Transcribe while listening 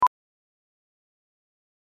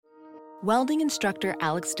Welding instructor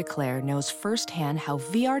Alex DeClaire knows firsthand how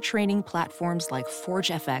VR training platforms like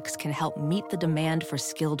ForgeFX can help meet the demand for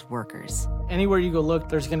skilled workers. Anywhere you go look,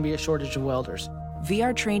 there's going to be a shortage of welders.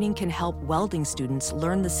 VR training can help welding students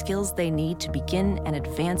learn the skills they need to begin and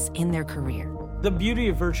advance in their career. The beauty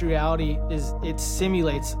of virtual reality is it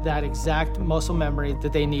simulates that exact muscle memory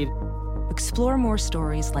that they need. Explore more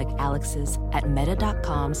stories like Alex's at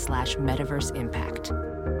meta.com/metaverseimpact.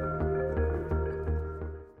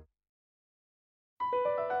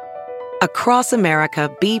 Across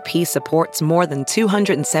America, BP supports more than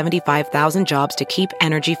 275,000 jobs to keep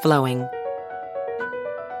energy flowing.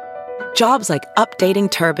 Jobs like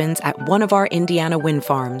updating turbines at one of our Indiana wind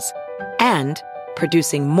farms and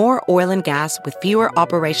producing more oil and gas with fewer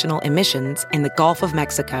operational emissions in the Gulf of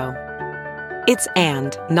Mexico. It's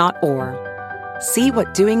and, not or. See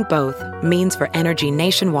what doing both means for energy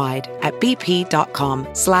nationwide at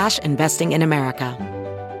bp.com/investing in America.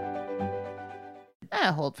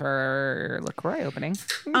 Hold for LaCroix opening.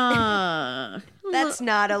 That's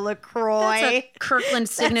not a LaCroix. That's a Kirkland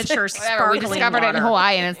signature sparkling Whatever, we discovered water. it in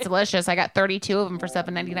Hawaii and it's delicious. I got 32 of them for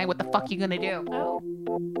 $7.99. What the fuck are you gonna do?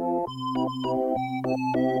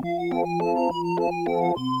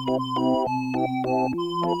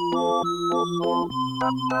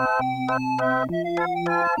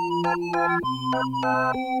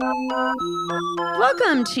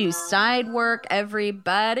 Welcome to Side Work,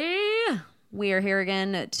 everybody. We are here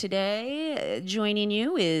again today. Joining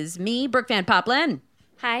you is me, Brooke Van Poplin.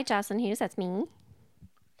 Hi, Jocelyn Hughes. That's me.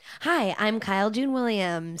 Hi, I'm Kyle June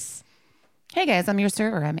Williams. Hey guys, I'm your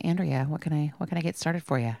server. I'm Andrea. What can I get started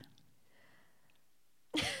for you?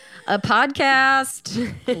 A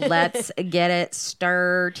podcast. Let's get it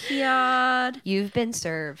started. You've been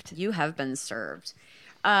served. You have been served.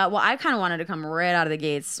 Well, I kind of wanted to come right out of the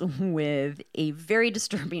gates with a very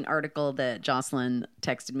disturbing article that Jocelyn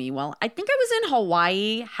texted me. Well, I think I was in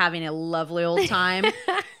Hawaii having a lovely old time,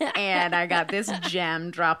 and I got this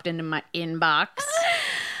gem dropped into my inbox.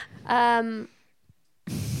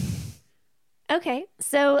 Okay,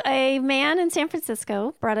 so a man in San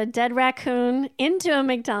Francisco brought a dead raccoon into a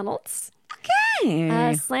McDonald's.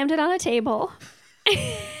 Okay. Slammed it on a table.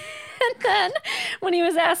 And then when he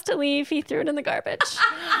was asked to leave, he threw it in the garbage.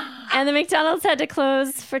 And the McDonald's had to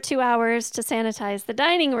close for 2 hours to sanitize the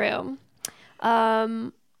dining room.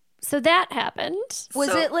 So that happened.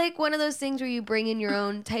 Was it like one of those things where you bring in your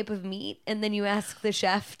own type of meat and then you ask the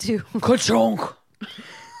chef to Ka-chonk!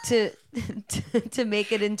 to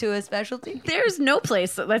make it into a specialty? There's no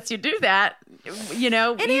place that lets you do that. You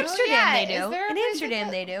know, In Amsterdam they do. there a In place Amsterdam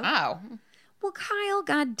they do. Oh. Well, Kyle,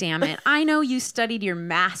 God damn it. I know you studied your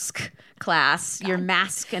mask class, your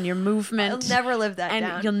mask and your movement. I'll never live that and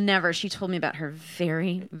down. you'll never. She told me about her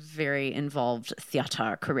very, very involved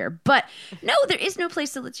theater career. But no, there is no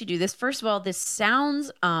place that lets you do this. First of all, this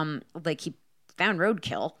sounds like he found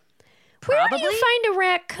roadkill. Where do you find a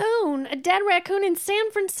raccoon, a dead raccoon in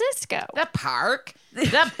San Francisco? The park,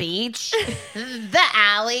 the beach, the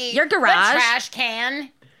alley, Your garage. the trash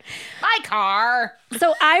can, my car.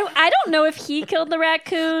 So I don't know if he killed the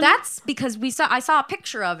raccoon. That's because I saw a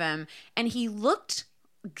picture of him and he looked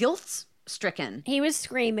guilt-stricken. He was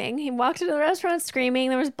screaming. He walked into the restaurant screaming.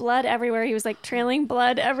 There was blood everywhere. He was like trailing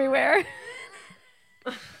blood everywhere.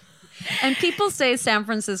 And people say San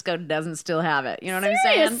Francisco doesn't still have it. You know what I'm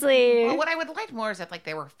saying? Seriously. Well, what I would like more is if like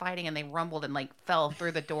they were fighting and they rumbled and like fell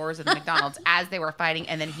through the doors of the McDonald's as they were fighting,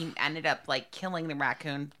 and then he ended up like killing the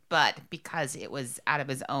raccoon, but because it was out of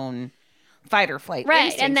his own fight or flight Right,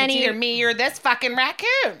 instincts, and then it's he- either me or this fucking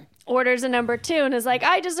raccoon. Orders a number 2 and is like,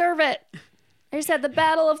 I deserve it. I just had the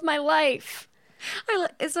battle of my life.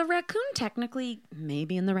 Is a raccoon technically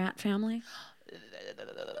maybe in the rat family? Yeah, I think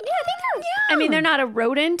they're. I mean, they're not a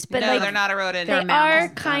rodent, but No, like they're not a rodent. they They're are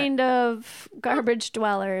mammals. kind of garbage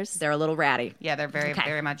dwellers. They're a little ratty. Yeah, they're very, Okay.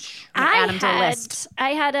 very much. Add 'em to the list.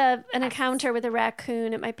 I had an encounter with a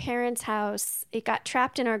raccoon at my parents' house. It got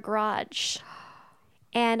trapped in our garage.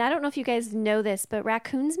 And I don't know if you guys know this, but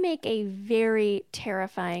raccoons make a very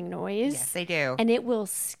terrifying noise. Yes, they do. And it will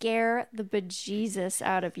scare the bejesus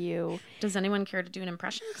out of you. Does anyone care to do an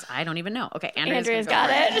impression? 'Cause I don't even know. Okay, Andrea's got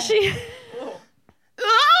it. She.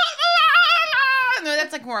 No,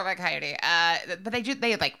 that's like more of a coyote. But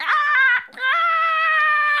they like.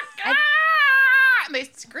 And they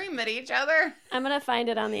scream at each other. I'm gonna find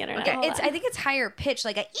it on the internet. Okay, Hold on. I think it's higher pitch,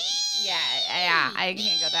 like a Yeah, I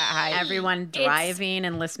can't go that high. Everyone driving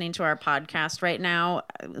and listening to our podcast right now,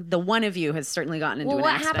 the one of you has certainly gotten into Well, an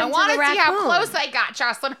what accident. I happened? want to the see how raccoon. close I got,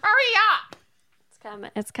 Jocelyn. Hurry up. It's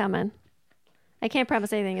coming. It's coming. I can't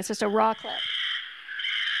promise anything. It's just a raw clip.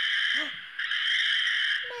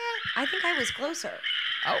 I think I was closer.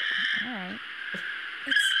 Oh, all right.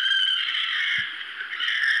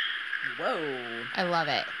 Whoa. I love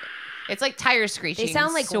it. It's like tire screeching. They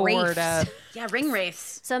sound like sort wraiths. of. Yeah, ring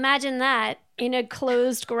wraiths. So imagine that in a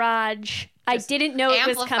closed garage. I didn't know it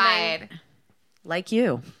was coming. Amplified. Like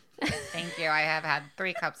you. Thank you. I have had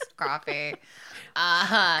 3 cups of coffee.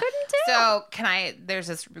 Couldn't do. So there's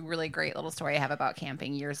this really great little story I have about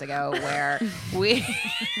camping years ago where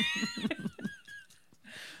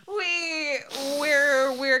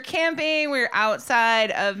we're camping. We're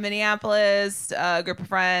outside of Minneapolis. A group of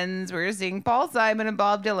friends. We were seeing Paul Simon and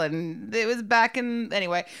Bob Dylan. It was back in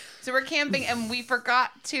anyway. So we're camping and we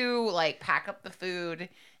forgot to like pack up the food.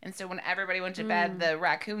 And so when everybody went to bed, the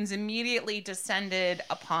raccoons immediately descended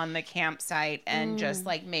upon the campsite and just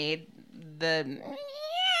like made the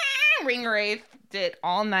ring wraith did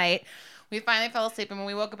all night. We finally fell asleep, and when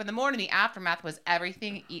we woke up in the morning, the aftermath was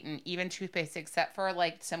everything eaten, even toothpaste, except for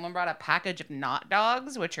like someone brought a package of Not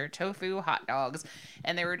Dogs, which are tofu hot dogs,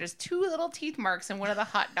 and there were just 2 little teeth marks in one of the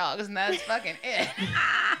hot dogs, and that's fucking it.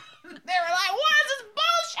 They were like, "What is this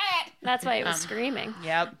bullshit?" That's why it was screaming.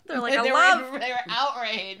 Yep. They're like, they I were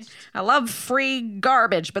outraged. love free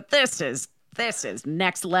garbage, but this is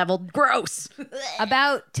next level gross.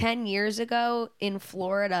 About 10 years ago in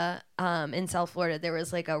Florida, in South Florida, there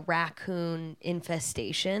was like a raccoon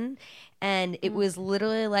infestation. And it was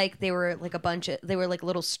literally like they were like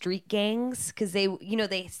little street gangs because they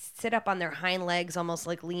sit up on their hind legs almost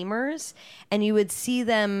like lemurs. And you would see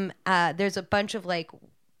them, there's a bunch of like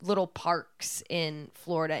little parks in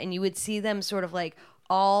Florida, and you would see them sort of like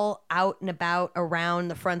all out and about around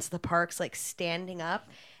the fronts of the parks, like standing up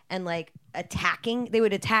and like attacking. They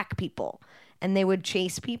would attack people and they would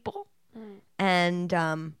chase people. And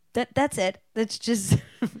that's it. That's just, of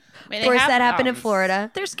course, that happened in Florida.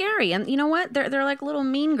 They're scary, and you know what? They're like little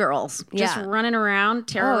mean girls, just running around,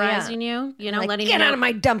 terrorizing you. You know, Like, letting get you know, out of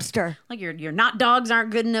my dumpster. like your not dogs aren't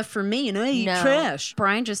good enough for me. You know, I eat No. trash.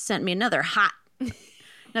 Brian just sent me another hot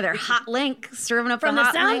link, serving up From the the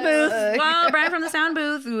hot sound link. booth. Well, Brian from the sound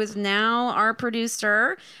booth, who is now our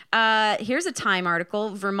producer. Here's a Time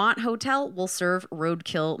article: Vermont hotel will serve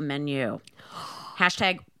roadkill menu.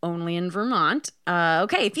 Hashtag only in Vermont.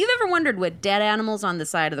 Okay, if you've ever wondered what dead animals on the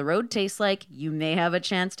side of the road taste like, you may have a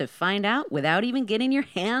chance to find out without even getting your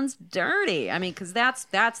hands dirty. I mean, because that's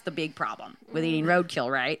the big problem with eating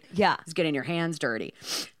roadkill, right? Yeah. Is getting your hands dirty.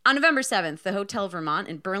 On November 7th, the Hotel Vermont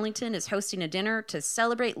in Burlington is hosting a dinner to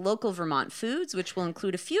celebrate local Vermont foods, which will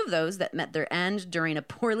include a few of those that met their end during a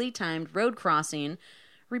poorly timed road crossing,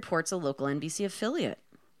 reports a local NBC affiliate.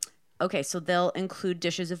 Okay, so they'll include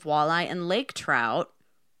dishes of walleye and lake trout.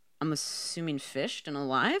 I'm assuming fished and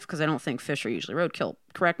alive, because I don't think fish are usually roadkill.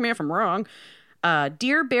 Correct me if I'm wrong.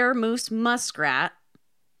 Deer, bear, moose, muskrat,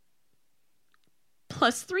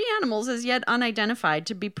 plus 3 animals as yet unidentified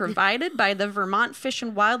to be provided by the Vermont Fish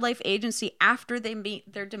and Wildlife Agency after they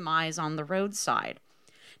meet their demise on the roadside.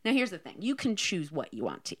 Now, here's the thing. You can choose what you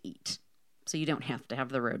want to eat, so you don't have to have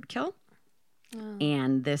the roadkill.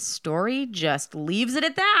 And this story just leaves it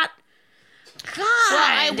at that. God. Well,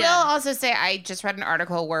 I will also say I just read an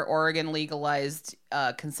article where Oregon legalized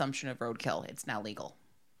consumption of roadkill. It's now legal.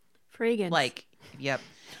 Friggin'. Like, yep.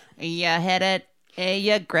 You hit it,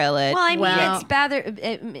 you grill it. Well, I mean, Well- it's bad.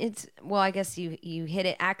 It's well, I guess you hit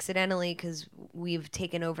it accidentally because we've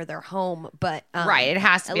taken over their home, but Right, it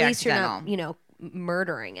has to at be least accidental. you're not,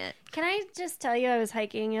 murdering it. Can I just tell you, I was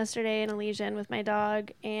hiking yesterday in Elysian with my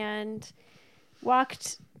dog and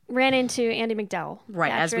ran into Andy McDowell. Right,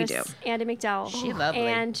 the as we actress Andy McDowell. She's lovely.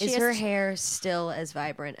 And she Is has- her hair still as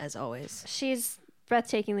vibrant as always? She's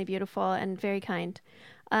breathtakingly beautiful and very kind.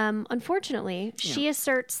 Unfortunately, she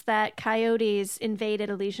asserts that coyotes invaded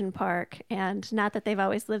Elysian Park, and not that they've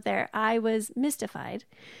always lived there. I was mystified.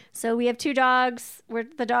 So we have 2 dogs where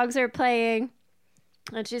the dogs are playing,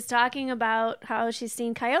 and she's talking about how she's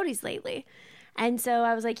seen coyotes lately. And so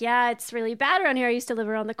I was like, yeah, it's really bad around here. I used to live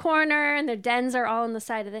around the corner, and their dens are all on the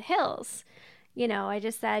side of the hills. You know, I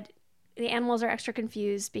just said, the animals are extra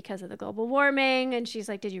confused because of the global warming. And she's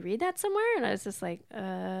like, did you read that somewhere? And I was just like,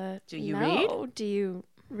 Do you no. read? Do you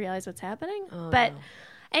realize what's happening? But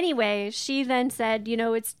anyway, she then said,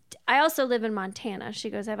 I also live in Montana. She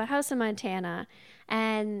goes, I have a house in Montana,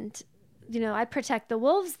 and I protect the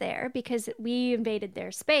wolves there because we invaded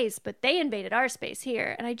their space, but they invaded our space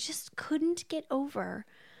here. And I just couldn't get over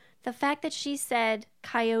the fact that she said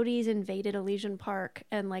coyotes invaded Elysian Park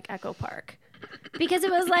and like Echo Park. because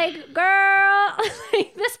it was like, girl,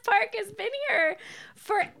 like, this park has been here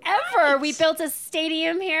forever. We built a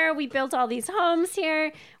stadium here. We built all these homes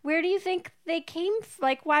here. Where do you think they came?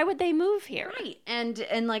 Like, why would they move here? Right.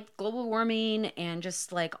 And like global warming and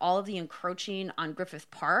just like all of the encroaching on Griffith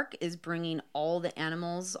Park is bringing all the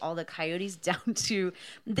animals, all the coyotes down to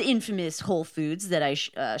the infamous Whole Foods that I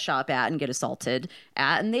shop at and get assaulted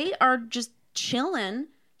at. And they are just chilling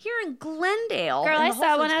here in Glendale. Girl, in I the Whole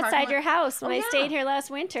saw one Foods outside parking your lot. house when Oh, I yeah. stayed here last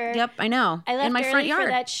winter. Yep, I know. I left in my early front yard. for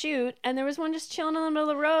that shoot, and there was one just chilling in the middle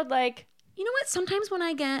of the road, like, You know what? Sometimes when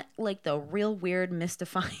I get like the real weird,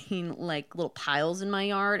 mystifying, like little piles in my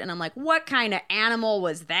yard, and I'm like, what kind of animal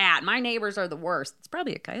was that? My neighbors are the worst. It's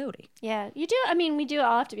probably a coyote. yeah, you do. I mean, we do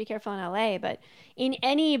all have to be careful in LA, but in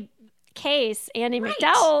any case, Andy Right.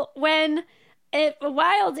 McDowell, when a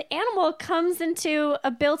wild animal comes into a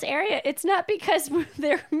built area, it's not because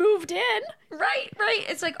they're moved in. Right, right.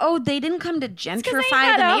 It's like, oh, they didn't come to Because they gentrify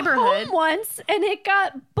had the a neighborhood. home once, and it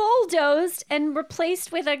got bulldozed and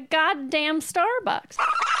replaced with a goddamn Starbucks.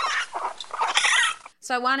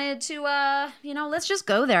 So I wanted to, let's just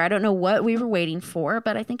go there. I don't know what we were waiting for,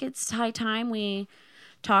 but I think it's high time we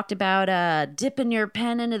talked about dipping your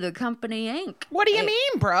pen into the company ink. What do you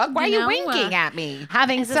mean, Brooke? Why are you you know, winking at me?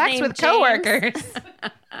 Having his sex name with James? coworkers.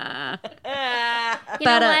 You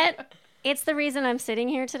know what? It's the reason I'm sitting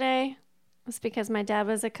here today. It's because my dad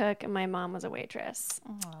was a cook and my mom was a waitress.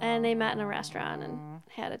 And they met in a restaurant and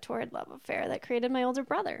had a torrid love affair that created my older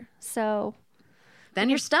brother. So, Then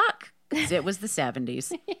you're stuck. 'Cause it was the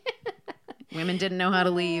 70s. Women didn't know how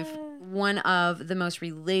to leave. One of the most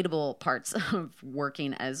relatable parts of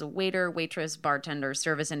working as a waiter, waitress, bartender,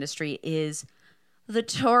 service industry is the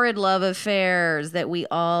torrid love affairs that we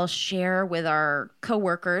all share with our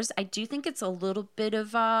coworkers. I do think it's a little bit of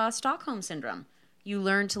Stockholm syndrome. You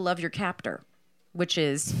learn to love your captor, which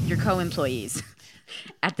is your co-employees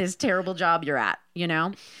at this terrible job you're at, you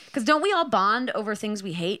know? Because don't we all bond over things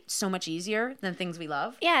we hate so much easier than things we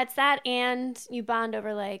love? yeah, it's that, and you bond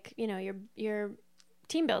over, like, you know, your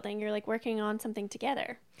team building. You're like working on something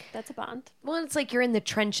together. That's a bond. Well, it's like you're in the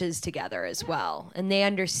trenches together as well, and they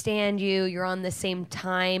understand you. You're on the same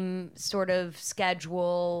time sort of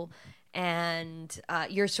schedule, and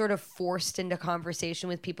you're sort of forced into conversation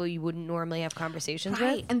with people you wouldn't normally have conversations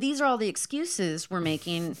with. And these are all the excuses we're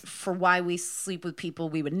making for why we sleep with people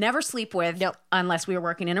we would never sleep with unless we were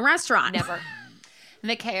working in a restaurant. Never.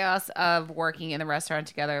 The chaos of working in the restaurant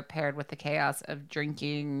together paired with the chaos of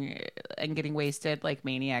drinking and getting wasted like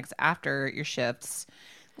maniacs after your shifts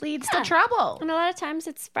leads to trouble. And a lot of times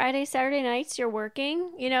it's Friday, Saturday nights, you're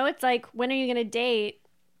working. You know, it's like, when are you going to date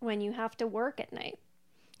when you have to work at night?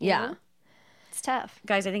 You Yeah. know? It's tough.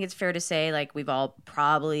 Guys, I think it's fair to say, like, we've all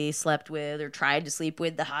probably slept with or tried to sleep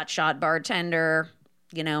with the hotshot bartender,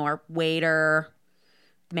 you know, our waiter,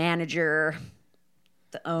 manager,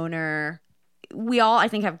 the owner. We all, I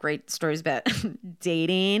think, have great stories about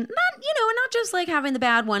dating. Not just like having the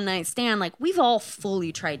bad one night stand. Like, we've all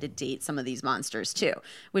fully tried to date some of these monsters too,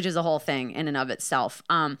 which is a whole thing in and of itself.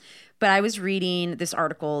 But I was reading this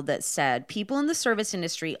article that said people in the service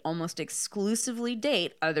industry almost exclusively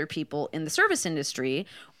date other people in the service industry,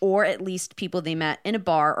 or at least people they met in a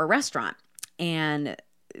bar or restaurant. And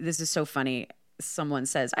this is so funny. Someone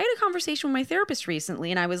says, I had a conversation with my therapist recently,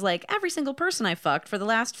 and I was like, every single person I fucked for the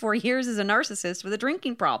last 4 years is a narcissist with a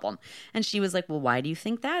drinking problem. And she was like, well, why do you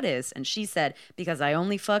think that is? And she said, because I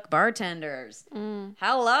only fuck bartenders.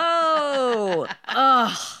 Hello.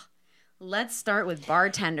 Ugh. Let's start with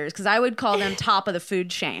bartenders, because I would call them top of the food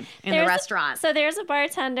chain in the restaurant. So there's a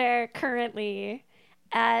bartender currently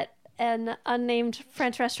at an unnamed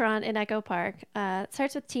French restaurant in Echo Park. It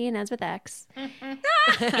starts with T and ends with X.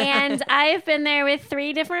 And I've been there with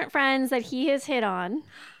 3 different friends that he has hit on,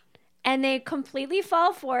 and they completely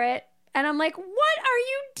fall for it. And I'm like, what are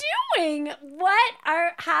you doing?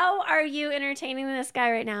 How are you entertaining this guy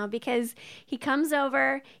right now? Because he comes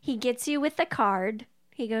over, he gets you with the card.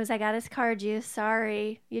 He goes, I got his card, you.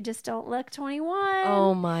 Sorry, you just don't look 21.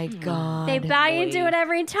 Oh my God. They buy into it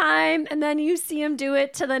every time, and then you see him do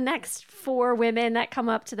it to the next 4 women that come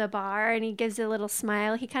up to the bar, and he gives you a little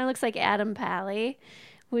smile. He kind of looks like Adam Pally,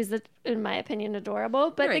 who is, in my opinion,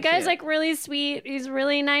 adorable. But Very the guy's cute. like really sweet. He's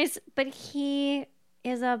really nice, but he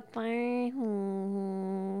is a bar.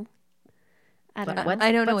 I don't know. What?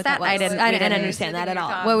 I don't know What's what that was. that? I We didn't didn't understand that at all.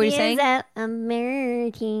 He What were you He saying? is a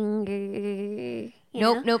American girl. You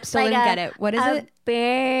know? Nope, still Like didn't a- get it. What is a it?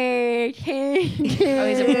 He's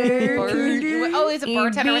a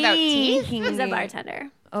bartender without teeth? He's a bartender.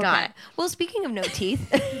 Okay. Got it. Well, speaking of no teeth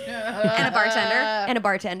And a bartender. and a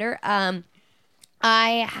bartender,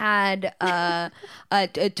 I had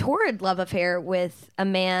a torrid love affair with a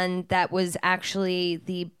man that was actually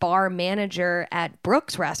the bar manager at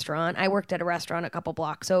Brooks Restaurant. I worked at a restaurant a couple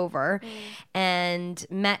blocks over and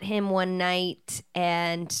met him one night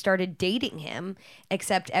and started dating him,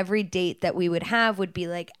 except every date that we would have would be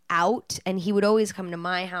like out, and he would always come to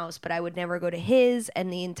my house, but I would never go to his.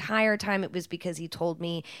 And the entire time it was because he told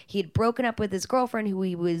me he had broken up with his girlfriend who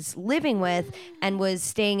he was living with and was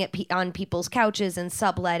staying at on people's couches and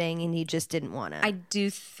subletting, and he just didn't want to. I do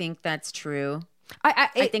think that's true. I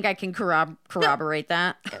I think I can corroborate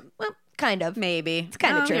that. well, kind of. Maybe. It's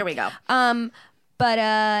kind of true. Here we go. But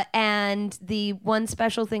and the one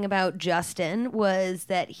special thing about Justin was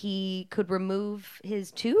that he could remove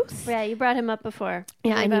his tooth. Yeah, you brought him up before.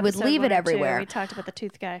 Yeah, and he would Episode leave it 1 or 2, everywhere. We talked about the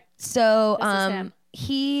tooth guy. So This is him.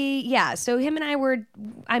 so him and I were,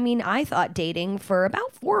 I thought dating for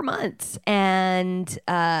about 4 months. And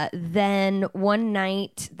then one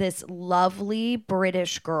night, this lovely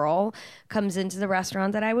British girl comes into the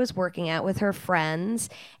restaurant that I was working at with her friends.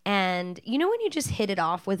 And you know when you just hit it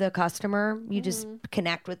off with a customer, you just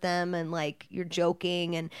connect with them and like you're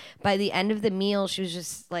joking. And by the end of the meal, she was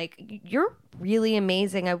just like, "You're really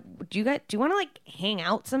amazing. Do you want to like hang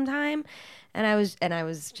out sometime?" And I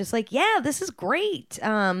was just like, "Yeah, this is great."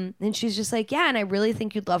 And she's just like, "Yeah, and I really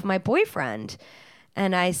think you'd love my boyfriend."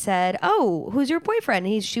 And I said, "Oh, who's your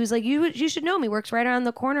boyfriend?" She was like, "You should know him. He works right around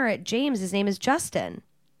the corner at James. His name is Justin."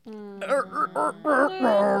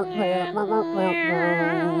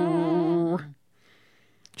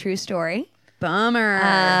 True story.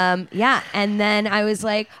 Bummer. Yeah. And then I was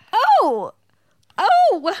like, "Oh,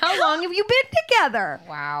 how long have you been together?"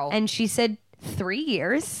 Wow. And she said 3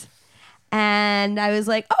 years. And I was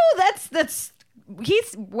like, "Oh, this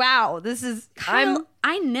is,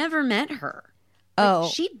 I never met her. oh,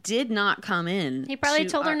 She did not come in. He probably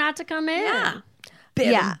told her not to come in. Yeah.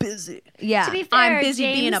 Yeah. I'm busy. yeah. To be fair, I'm busy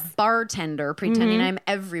being a James- bartender, pretending I'm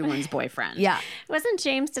everyone's boyfriend. yeah. Wasn't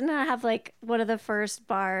James, didn't it have like one of the first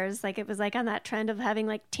bars? Like it was like on that trend of having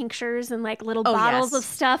like tinctures and like little bottles yes. of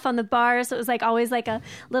stuff on the bar. So it was like always like a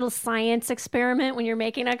little science experiment when you're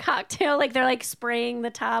making a cocktail. Like they're like spraying the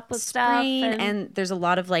top with stuff. Spraying, and there's a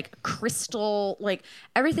lot of like crystal, like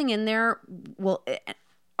everything in there. Well,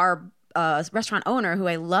 our restaurant owner, who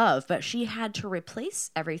I love, but she had to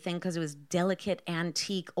replace everything because it was delicate,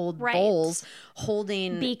 antique old Right. bowls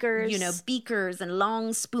holding Beakers. beakers and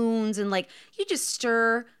long spoons, and like you just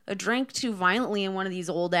stir a drink too violently in one of these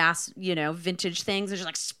old ass, vintage things. It's just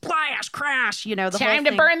like splash, crash, the whole Time to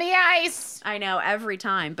thing. burn the ice. I know, every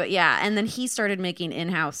time. But yeah, and then he started making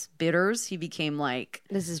in-house bitters. He became like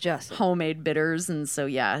This is Justin. homemade bitters, and so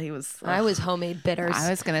yeah, he was. I was homemade bitters. I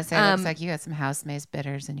was gonna say, it looks like you got some house-made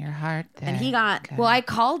bitters in your heart. There. and he got Well, I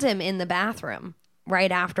called him in the bathroom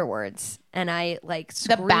right afterwards, and I like the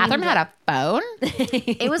screamed. bathroom had a phone.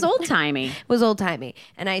 it was old timey. It was old timey,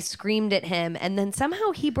 and I screamed at him, and then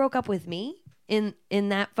somehow he broke up with me in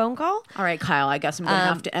that phone call. All right, Kyle, I guess I'm gonna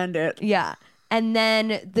have to end it. Yeah. And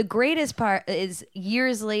then the greatest part is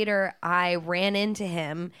years later, I ran into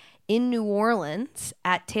him in New Orleans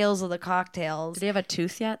at Tales of the Cocktails. Did he have a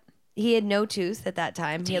tooth yet? He had no tooth at that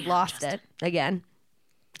time. He had lost it again.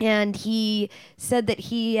 And he said that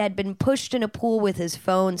he had been pushed in a pool with his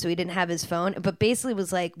phone, so he didn't have his phone, but basically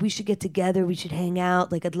was like, "We should get together. We should hang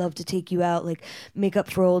out. Like, I'd love to take you out, like, make up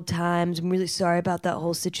for old times. I'm really sorry about that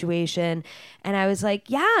whole situation." And I was like,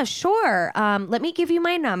 "Yeah, sure. Let me give you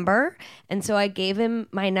my number." And so I gave him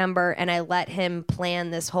my number, and I let him plan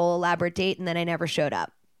this whole elaborate date, and then I never showed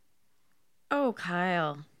up. Oh,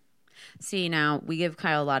 Kyle. See, now we give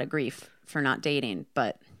Kyle a lot of grief for not dating,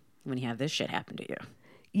 but when you have this shit happen to you,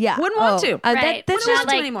 Yeah. Wouldn't want to. Right. That's It's not just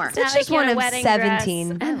like- anymore. It's That's not just like you had one a of wedding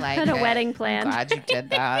 17. dress. I like Had a it. wedding plan. I'm glad you did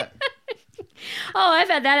that. Oh, I've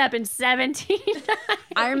had that happen 17 times.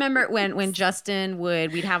 I remember when Justin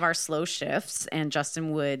we'd have our slow shifts, and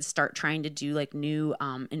Justin would start trying to do like new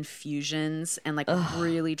infusions and like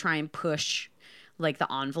really try and push like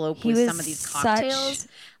the envelope He with was some of these such- cocktails.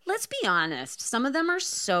 Let's be honest, some of them are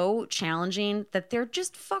so challenging that they're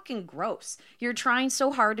just fucking gross. You're trying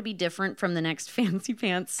so hard to be different from the next fancy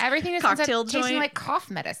pants Everything is cocktail tasting joint. like cough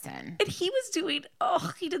medicine. And he was doing,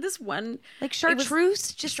 he did this one Like it was-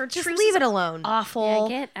 chartreuse, just chartreuse leave is it alone. awful.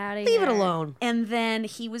 Yeah, get out of Leave here. it alone. And then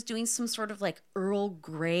he was doing some sort of like Earl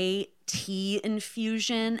Grey tea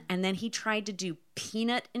infusion. And then he tried to do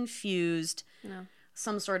peanut infused,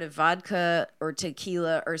 some sort of vodka or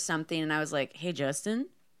tequila or something. And I was like, hey, Justin,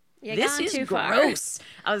 You this gone is too far. gross.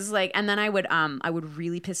 I was like, and then I would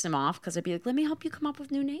really piss him off because I'd be like, let me help you come up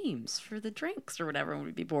with new names for the drinks or whatever. When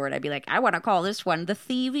we'd be bored, I'd be like, I want to call this one the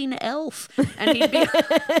Thieving Elf, and he'd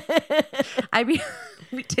be,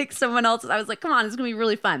 we take someone else's. I was like, come on, this is gonna be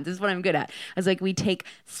really fun. This is what I'm good at. I was like, we take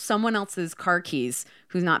someone else's car keys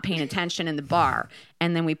who's not paying attention in the bar,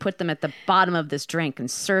 and then we put them at the bottom of this drink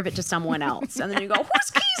and serve it to someone else. And then you go,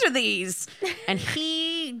 whose keys are these? And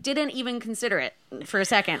he didn't even consider it for a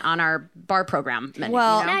second on our bar program menu.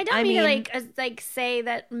 Well, And I don't I mean to mean- like say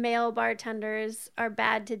that male bartenders are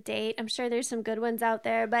bad to date. I'm sure there's some good ones out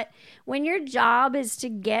there, but when your job is to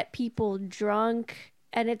get people drunk,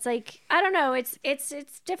 and it's like, I don't know, it's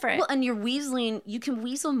different. Well, and you can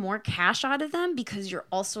weasel more cash out of them because you're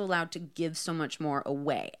also allowed to give so much more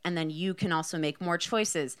away. And then you can also make more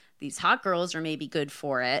choices. These hot girls are maybe good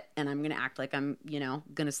for it, and I'm going to act like I'm,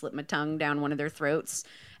 going to slip my tongue down one of their throats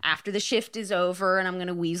after the shift is over, and I'm going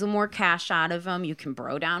to weasel more cash out of them. You can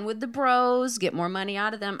bro down with the bros, get more money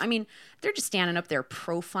out of them. I mean, they're just standing up there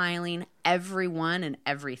profiling everyone and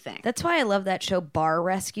everything. That's why I love that show Bar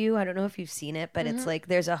Rescue. I don't know if you've seen it, but it's like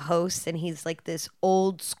there's a host and he's like this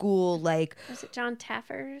old school like Was it John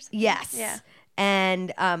Taffer or something? yes. Yeah.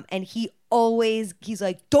 And he's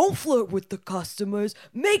like, don't flirt with the customers.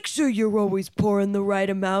 Make sure you're always pouring the right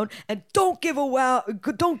amount, and don't give away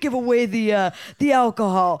the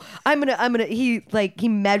alcohol. He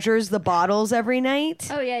measures the bottles every night.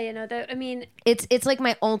 Oh yeah, I mean, It's like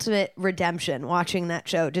my ultimate redemption watching that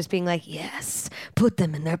show, just being like, yes, put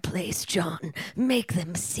them in their place, John. Make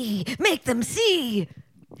them see.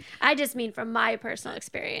 I just mean from my personal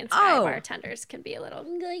experience, Oh. bartenders can be a little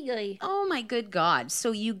goy. Oh my good God.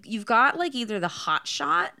 So you've got like either the hot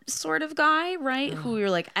shot sort of guy, right? Who you're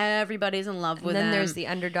like, everybody's in love with And then him. there's the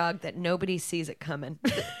underdog that nobody sees it coming.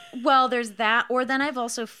 Well, there's that. Or then I've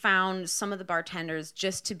also found some of the bartenders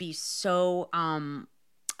just to be so kind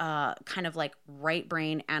of like right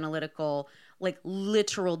brain analytical, like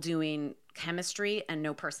literal doing chemistry and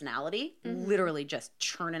no personality, literally just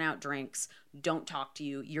churning out drinks, don't talk to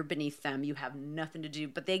you, you're beneath them, you have nothing to do,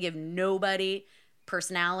 but they give nobody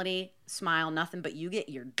personality, smile, nothing, but you get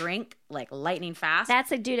your drink like lightning fast.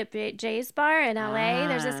 That's a dude at Jay's bar in LA.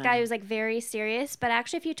 There's this guy who's like very serious, but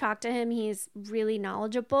actually if you talk to him, he's really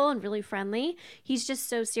knowledgeable and really friendly. He's just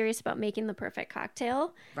so serious about making the perfect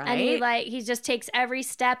cocktail. And Right. he just takes every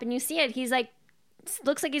step, and you see it. He's like,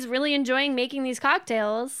 looks like he's really enjoying making these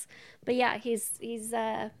cocktails. But yeah, he's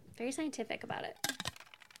very scientific about it.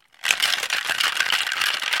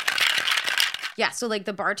 Yeah, so like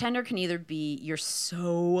the bartender can either be you're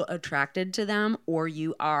so attracted to them or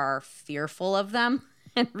you are fearful of them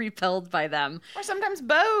and repelled by them. Or sometimes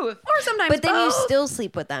both. Or sometimes But then you both. still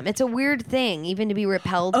sleep with them. It's a weird thing, even to be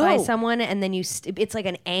repelled by Oh. someone, and then it's like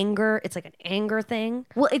an anger. It's like an anger thing.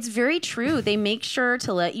 Well, it's very true. They make sure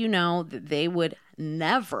to let you know that they would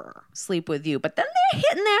never sleep with you, but then they're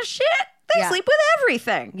hitting that shit. They Yeah. sleep with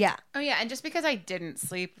everything. Yeah. Oh yeah, and just because I didn't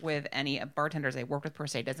sleep with any bartenders I worked with per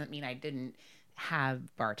se doesn't mean I didn't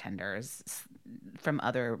have bartenders from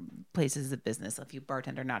other places of business, a few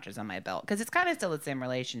bartender notches on my belt, because it's kind of still the same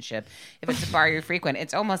relationship. If it's a bar you frequent,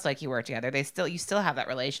 it's almost like you work together. You still have that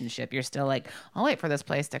relationship. You're still like, I'll wait for this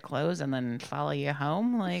place to close and then follow you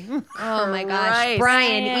home. Like, Oh my gosh, Christ.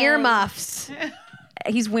 Brian, earmuffs.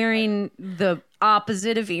 He's wearing the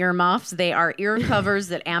opposite of earmuffs. They are ear covers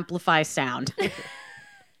that amplify sound.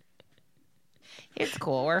 it's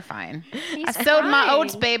cool. We're fine. He's I sowed my crying.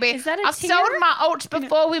 oats, baby. Is that a I tear? sowed my oats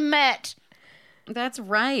before we met. That's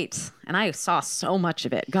right. And I saw so much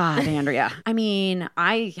of it. God, Andrea. I mean,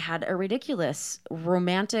 I had a ridiculous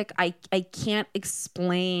romantic, I can't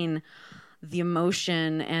explain the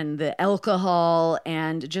emotion and the alcohol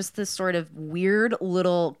and just this sort of weird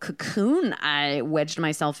little cocoon I wedged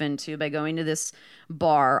myself into by going to this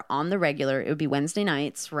bar on the regular. It would be Wednesday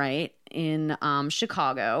nights, right, in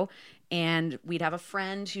Chicago. And we'd have a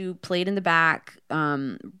friend who played in the back.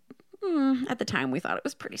 At the time, we thought it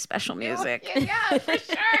was pretty special music. Yeah, for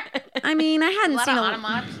sure. I mean, I A hadn't lot seen of a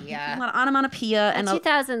onomatopoeia. lot of onomatopoeia, and The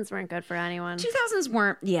 2000s weren't good for anyone. 2000s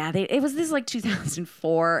weren't. Yeah, it was this like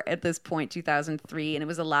 2004 at this point, 2003, and it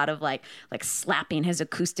was a lot of like slapping his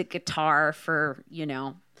acoustic guitar for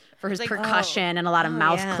for his Like, percussion and a lot of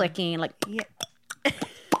mouth yeah. clicking, like. Yeah.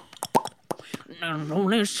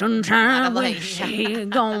 Only sunshine like, when she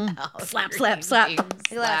gone slap, slap, slap. Look at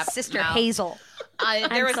that Sister Hazel.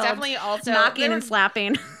 There was sold. definitely also Knocking there and were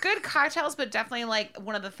slapping. good cocktails, but definitely like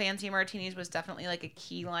one of the fancy martinis was definitely like a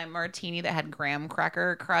key lime martini that had graham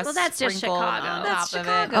cracker crust. Well, that's just sprinkled Chicago. on That's top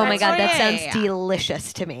Chicago. of it. Oh my god, that Yeah, sounds yeah.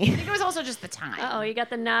 delicious to me. I think it was also just the time. Oh, you got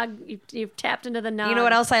the nog. You've tapped into the nog. You know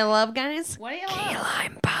what else I love, guys? What do you love?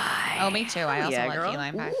 Lime pie. Oh, me too. I also Yeah, like girl. key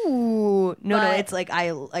lime pie. Ooh, no, But- it's like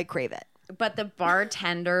I crave it. But the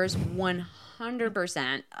bartenders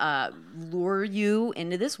 100% lure you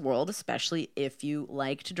into this world, especially if you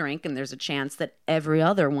like to drink, and there's a chance that every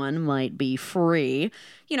other one might be free.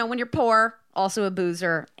 You know, when you're poor, also a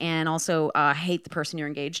boozer, and also hate the person you're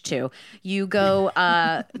engaged to, you go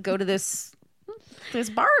go to this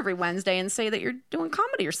bar every Wednesday and say that you're doing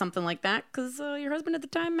comedy or something like that because your husband at the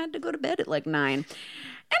time had to go to bed at like 9.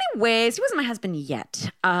 Anyways, he wasn't my husband yet.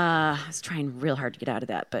 I was trying real hard to get out of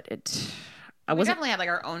that, but I We wasn't. definitely had like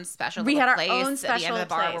our own special We little had our place own at the end special of the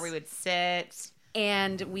bar place. where we would sit.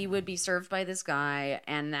 And we would be served by this guy,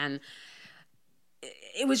 and then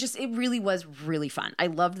it really was really fun. I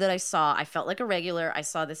loved that I felt like a regular. I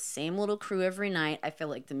saw the same little crew every night. I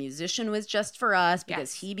felt like the musician was just for us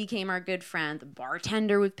because he became our good friend. The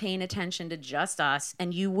bartender was paying attention to just us,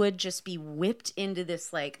 and you would just be whipped into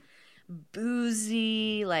this like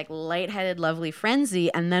boozy, like lightheaded, lovely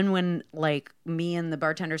frenzy. And then when like me and the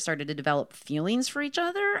bartender started to develop feelings for each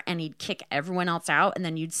other, and he'd kick everyone else out, and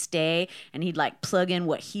then you'd stay and he'd like plug in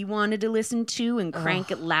what he wanted to listen to and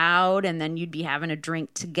crank it loud, and then you'd be having a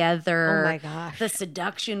drink together. Oh my gosh. The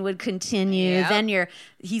seduction would continue. Yep. Then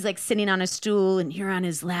he's like sitting on a stool and you're on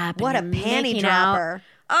his lap. What a and you're panty making out. dropper.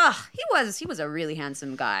 Oh, he was a really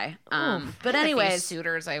handsome guy. But I had a few anyways,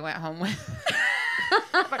 suitors I went home with.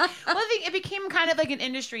 But, well, I think it became kind of like an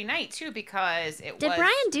industry night too because it Did was.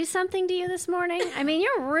 Brian do something to you this morning? I mean,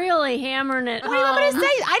 you're really hammering it. What do you want me to home.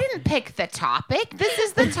 say? I didn't pick the topic. This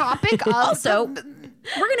is the topic of. Also, we're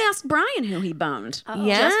gonna ask Brian who he boned.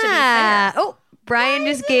 Yeah. Just to be fair. Oh, Brian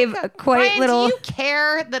just gave a quite Brian, little. do you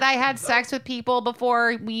care that I had sex with people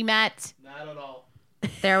before we met? Not at all.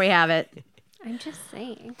 There we have it. I'm just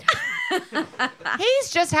saying.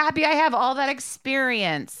 He's just happy I have all that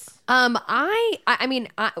experience. I mean,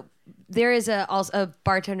 there is also a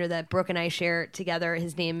bartender that Brooke and I share together.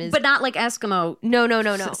 His name is. But not like Eskimo no,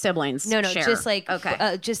 siblings. no, share. just like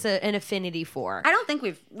okay. just an affinity for. I don't think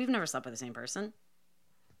we've never slept with the same person.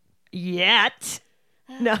 Yet.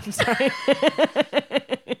 No, I'm sorry.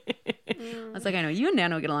 I was like, I know you and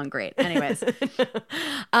Nano get along great. Anyways,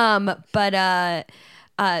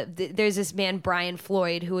 There's this man Brian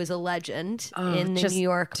Floyd who is a legend in the just New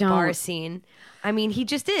York don't. bar scene. I mean, he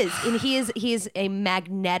just is, and he is a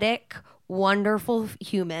magnetic, wonderful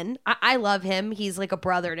human. I love him. He's like a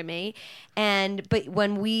brother to me. But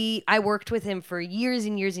when I worked with him for years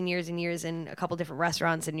and years and years and years in a couple different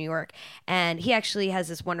restaurants in New York, and he actually has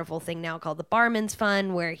this wonderful thing now called the Barman's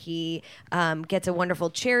Fund, where he gets a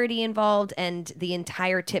wonderful charity involved, and the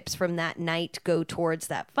entire tips from that night go towards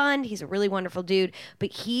that fund. He's a really wonderful dude,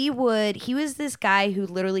 but he was this guy who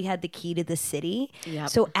literally had the key to the city. Yep.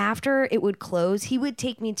 So after it would close, he would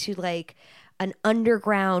take me to like an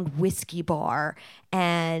underground whiskey bar,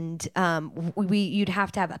 and you'd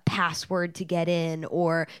have to have a password to get in,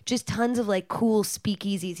 or just tons of like cool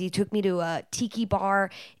speakeasies. He took me to a tiki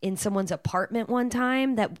bar in someone's apartment one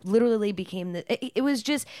time that literally became it was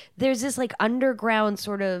just, there's this like underground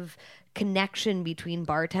sort of connection between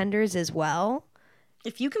bartenders as well.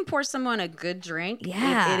 if you can pour someone a good drink,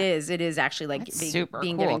 Yeah. it is actually like That's super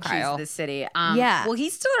being cool, given Kyle. keys to the city. Yeah. Well,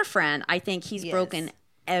 he's still our friend. I think he's He broken is.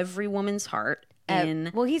 every woman's heart.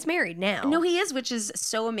 Well, he's married now. No, he is, which is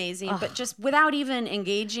so amazing. But just without even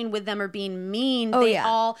engaging with them or being mean, Oh, they yeah.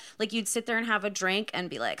 all like you'd sit there and have a drink and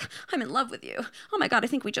be like, "I'm in love with you." Oh my god, I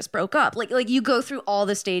think we just broke up. Like you go through all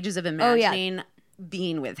the stages of yeah. imagining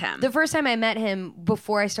being with him. The first time I met him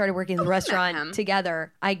before I started working in the met him. restaurant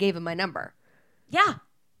together, I gave him my number. yeah,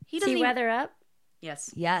 he See doesn't. Even, weather up?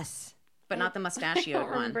 yes, But but not the I mustachioed don't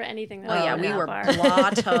one. remember anything. That Well, yeah, happened we that were far.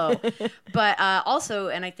 blotto. But also,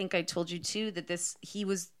 and I think I told you too, that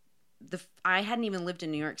I hadn't even lived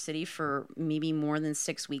in New York City for maybe more than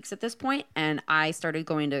 6 weeks at this point, and I started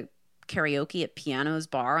going to karaoke at Piano's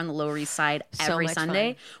Bar on the Lower East Side So every much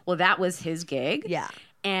Sunday. fun. Well, that was his gig. Yeah.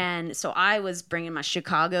 And so I was bringing my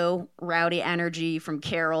Chicago rowdy energy from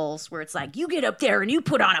Carol's, where it's like, you get up there and you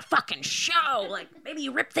put on a fucking show. Like, maybe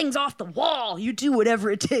you rip things off the wall. You do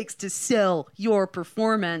whatever it takes to sell your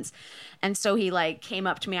performance. And so he like came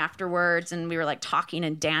up to me afterwards and we were like talking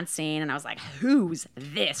and dancing. And I was like, who's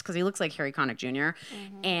this? Because he looks like Harry Connick Jr.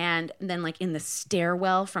 And then like in the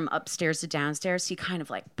stairwell from upstairs to downstairs, he kind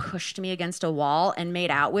of like pushed me against a wall and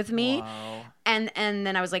made out with me. And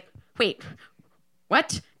then I was like, wait,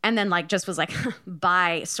 what? And then like just was like,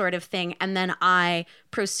 bye sort of thing. And then I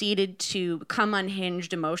proceeded to come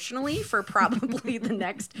unhinged emotionally for probably the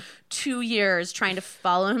next 2 years, trying to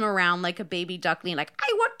follow him around like a baby duckling, like,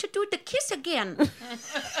 I want to do the kiss again.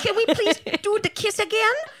 Can we please do the kiss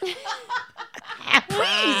again?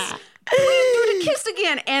 Please do the kiss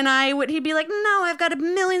again. And he'd be like, no, I've got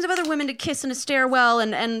millions of other women to kiss in a stairwell,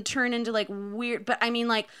 and turn into like weird. But I mean,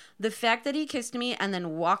 like the fact that he kissed me and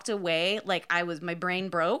then walked away, like my brain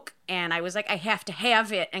broke, and I was like, I have to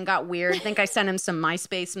have it, and got weird. I think I sent him some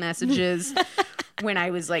MySpace messages when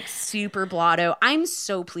I was like super blotto. I'm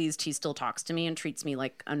so pleased he still talks to me and treats me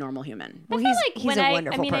like a normal human. Well, he's when a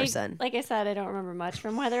wonderful person. Like I said, I don't remember much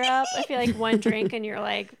from Weather Up. I feel like one drink and you're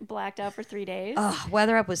like blacked out for 3 days. Oh,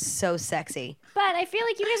 Weather Up was so sexy. But I feel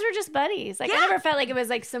like you guys were just buddies. Like I never felt like it was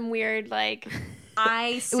like some weird like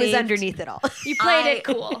It was underneath it all. you played it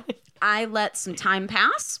cool. I let some time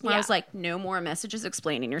pass when I was like, no more messages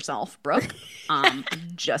explaining yourself, Brooke.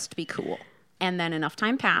 Just be cool. And then enough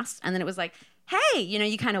time passed. And then it was like, hey,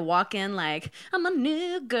 you kind of walk in like, I'm a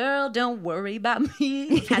new girl, don't worry about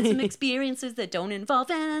me. I've had some experiences that don't involve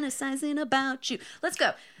fantasizing about you. Let's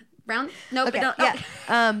go. Round? Nope. Okay, Don't, yeah.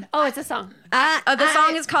 It's a song. the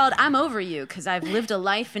song is called I'm Over You, because I've lived a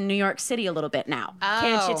life in New York City a little bit now.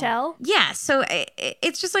 Can't you tell? Yeah, so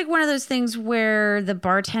it's just like one of those things where the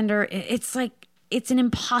bartender, it's like, it's an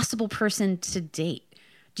impossible person to date.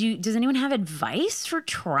 Does anyone have advice for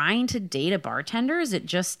trying to date a bartender? Is it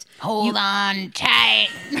just Hold on tight.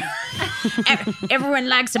 everyone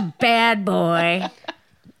likes a bad boy?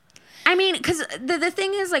 I mean, because the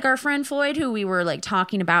thing is, like, our friend Floyd, who we were like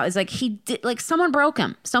talking about, is like, he did, like, someone broke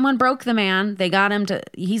him. Someone broke the man. They got him to.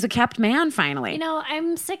 He's a kept man finally.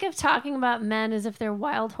 I'm sick of talking about men as if they're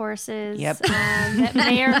wild horses. Yep. That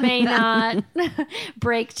may or may not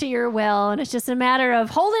break to your will, and it's just a matter of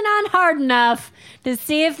holding on hard enough to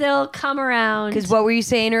see if they'll come around. Because what were you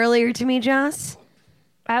saying earlier to me, Joss?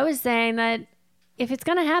 I was saying that if it's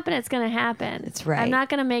going to happen, it's going to happen. That's right. I'm not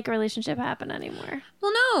going to make a relationship happen anymore.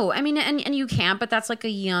 Well, no. I mean, and you can't, but that's like a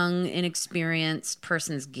young, inexperienced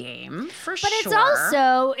person's game, for sure. But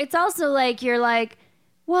it's also like, you're like,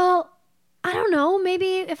 well, I don't know.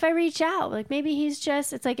 Maybe if I reach out, like maybe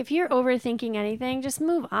it's like if you're overthinking anything, just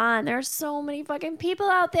move on. There's so many fucking people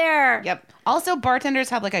out there. Yep. Also, bartenders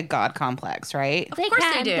have like a god complex, right? Of course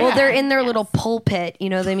they do. Well, they're in their little pulpit. You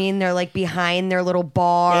know what I mean? They're like behind their little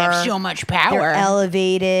bar. They have so much power. They're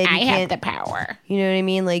elevated. I have the power. You know what I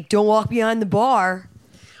mean? Like, don't walk behind the bar.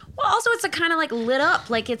 Well, also, it's a kind of like lit up,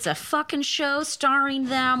 like it's a fucking show starring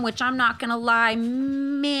them, which I'm not going to lie.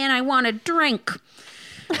 Man, I want a drink.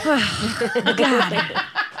 God,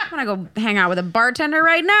 I'm gonna go hang out with a bartender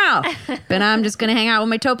right now, but I'm just gonna hang out with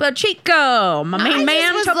my Topo Chico, my main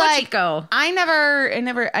man, Topo Chico. I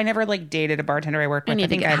never like dated a bartender I worked with. I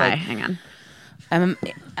need to get high. Hang on. What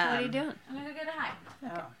are you doing? I'm gonna go get a high.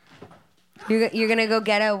 You're gonna go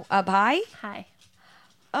get a pie? Hi.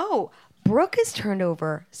 Oh, Brooke has turned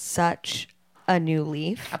over such a new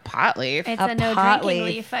leaf. a pot leaf. It's A a no pot drinking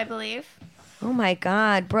leaf. leaf, I believe. Oh my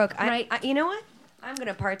God, Brooke! Right. You know what? I'm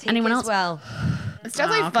gonna partake Anyone as else? well. It's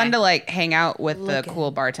definitely okay. fun to like hang out with the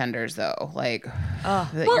cool bartenders though. Like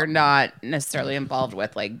that you're not necessarily involved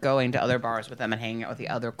with, like going to other bars with them and hanging out with the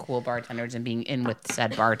other cool bartenders and being in with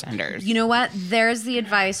said bartenders. You know what? There's the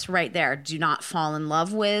advice right there. Do not fall in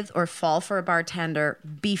love with or fall for a bartender.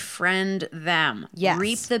 Befriend them. Yes.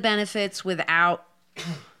 Reap the benefits without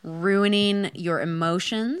ruining your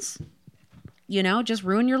emotions. Just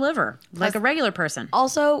ruin your liver like a regular person.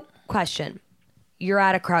 Also, question: you're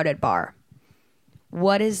at a crowded bar.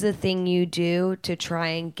 What is the thing you do to try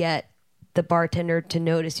and get the bartender to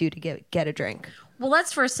notice you to get a drink? Well,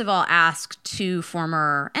 let's first of all ask two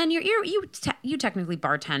former, and you technically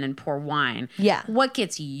bartend and pour wine. Yeah. What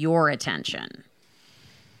gets your attention?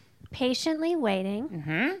 Patiently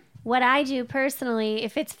waiting. What I do personally,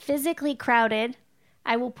 if it's physically crowded,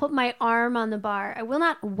 I will put my arm on the bar. I will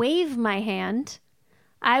not wave my hand.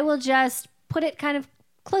 I will just put it kind of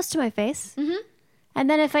close to my face. And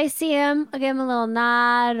then if I see him, I'll give him a little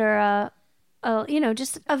nod or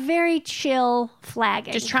just a very chill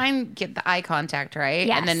flagging. Just try and get the eye contact, right?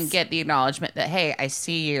 Yes. And then get the acknowledgement that, hey, I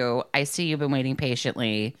see you. I see you've been waiting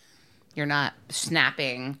patiently. You're not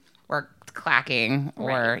snapping or clacking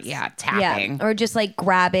or, tapping. Yeah, or just like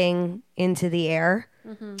grabbing into the air.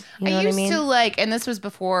 You know I what used I mean? to and this was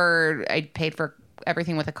before I paid for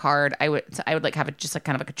everything with a card. I would like have it just like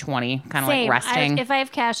kind of like a 20, kind of like Same. resting. If I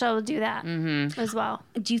have cash, I will do that as well.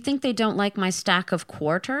 Do you think they don't like my stack of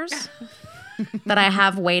quarters that I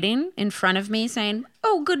have waiting in front of me saying,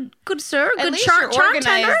 oh, good sir, At good least charm you're tender.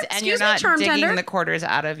 organized and you're Excuse me, not charm digging tender. the quarters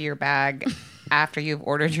out of your bag. after you've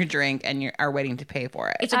ordered your drink and you are waiting to pay for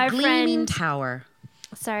it. It's a gleaming tower.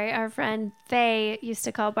 Sorry, our friend Faye used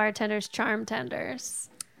to call bartenders charm tenders.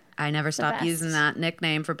 I never stopped best. using that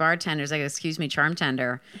nickname for bartenders. Like, excuse me, charm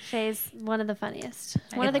tender. Faye's one of the funniest.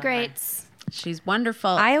 One of the greats. She's wonderful.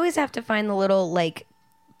 I always have to find the little like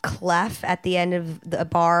clef at the end of the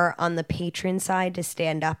bar on the patron side to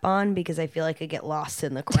stand up on because I feel like I get lost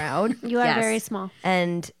in the crowd. You are Yes. very small.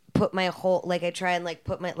 And put my whole like I try and like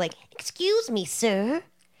put my like, excuse me, sir.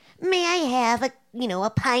 May I have a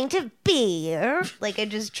pint of beer? Like I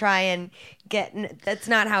just try and that's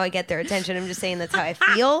not how I get their attention. I'm just saying that's how I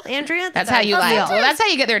feel, Andrea. That's how you like. feel. Well, that's how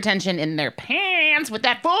you get their attention in their pants with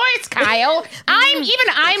that voice, Kyle. I'm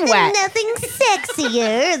wet. Nothing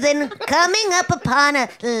sexier than coming up upon a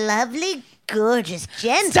lovely, gorgeous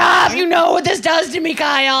gentleman. Stop! You know what this does to me,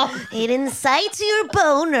 Kyle. It incites your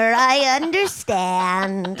boner, I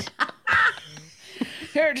understand.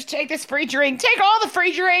 Here, just take this free drink. Take all the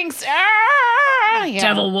free drinks. Ah, yeah.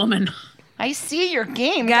 Devil woman. I see your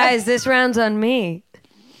game, Guys, this round's on me.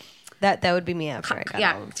 That would be me after I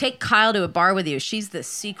got home. Take Kyle to a bar with you. She's the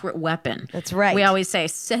secret weapon. That's right. We always say,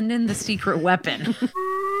 send in the secret weapon.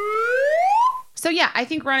 So yeah, I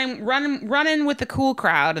think running with the cool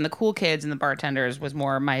crowd and the cool kids and the bartenders was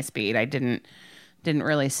more my speed. I didn't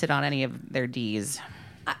really sit on any of their D's.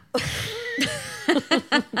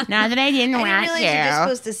 Not that I didn't I want didn't realize you're just to.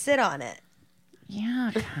 supposed to sit on it.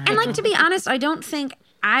 Yeah. And like, to be honest, I don't think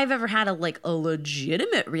I've ever had a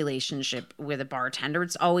legitimate relationship with a bartender.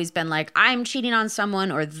 It's always been like, I'm cheating on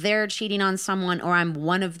someone or they're cheating on someone or I'm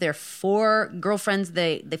one of their 4 girlfriends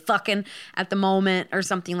they fucking at the moment or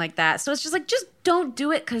something like that. So it's just like, just don't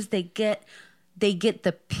do it because they get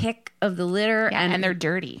the pick of the litter and they're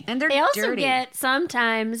dirty. And They also dirty. get,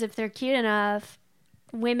 sometimes, if they're cute enough,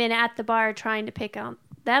 women at the bar trying to pick on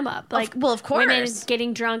them up. Like, well, of course. women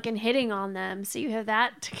getting drunk and hitting on them. So you have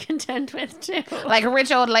that to contend with, too. Like a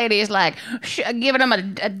rich old lady is like giving them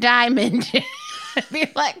a diamond.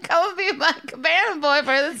 Be like, come be my cabana boy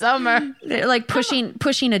for the summer. They're like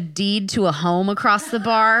pushing a deed to a home across the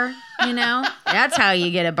bar, you know? That's how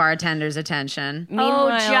you get a bartender's attention. Oh,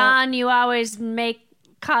 John, you always make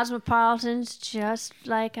cosmopolitans just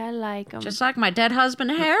like I like them. Just like my dead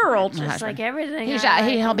husband, Harold. Just like everything.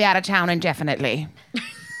 He'll be out of town indefinitely.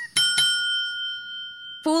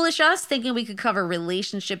 Foolish us thinking we could cover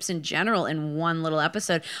relationships in general in one little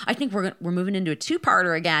episode. I think we're moving into a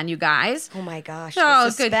 2-parter again, you guys. Oh my gosh. Oh,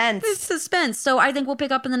 The suspense. good. It's suspense. So I think we'll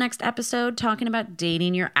pick up in the next episode talking about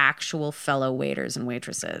dating your actual fellow waiters and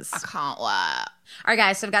waitresses. I can't wait. All right,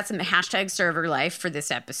 guys, so I've got some hashtag server life for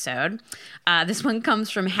this episode. This one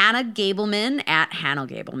comes from Hannah Gableman at Hannah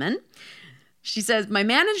Gableman. She says, my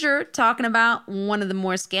manager talking about one of the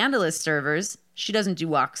more scandalous servers. She doesn't do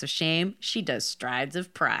walks of shame. She does strides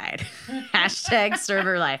of pride. Hashtag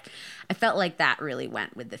server life. I felt like that really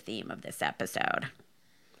went with the theme of this episode.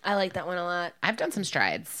 I like that one a lot. I've done some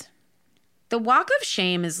strides. The walk of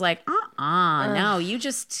shame is like, no, you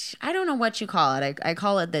just, I don't know what you call it. I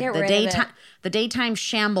call it the daytime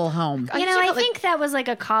shamble home. You know, I think that was like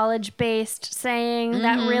a college-based saying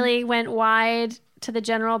that really went wide to the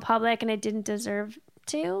general public, and it didn't deserve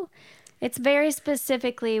to. It's very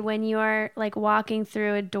specifically when you are like walking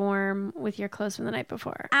through a dorm with your clothes from the night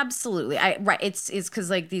before. Absolutely. Right. It's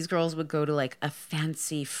because like these girls would go to like a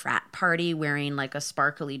fancy frat party wearing like a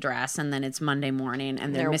sparkly dress, and then it's Monday morning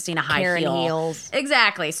and they're missing a high Karen heel. heels.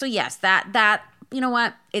 Exactly. So yes, that you know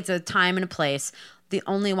what? It's a time and a place. The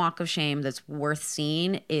only walk of shame that's worth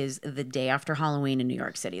seeing is the day after Halloween in New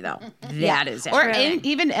York City, though. That is it. Or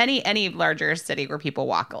even any larger city where people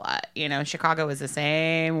walk a lot. You know, Chicago is the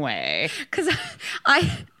same way. Because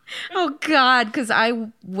I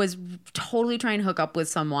was totally trying to hook up with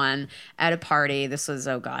someone at a party. This was,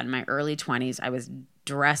 in my early 20s. I was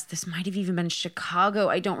dressed. This might have even been Chicago.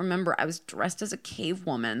 I don't remember. I was dressed as a cave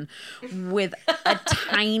woman with a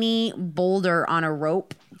tiny boulder on a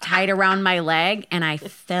rope tied around my leg, and I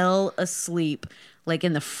fell asleep like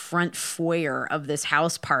in the front foyer of this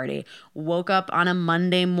house party. Woke up on a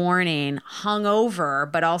Monday morning,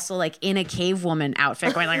 hungover, but also like in a cave woman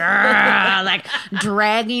outfit, going like, "Argh," like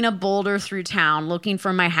dragging a boulder through town, looking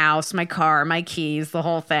for my house, my car, my keys, the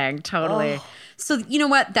whole thing. Totally. Oh. So you know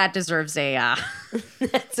what? That deserves a.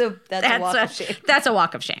 That's a walk of shame. That's a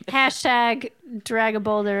walk of shame. Hashtag drag a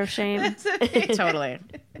boulder of shame. Totally.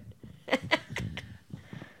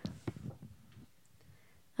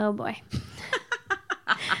 Oh boy.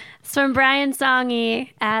 It's from Brian Songy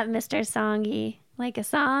at Mr. Songy, like a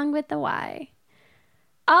song with the Y.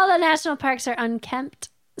 All the national parks are unkempt,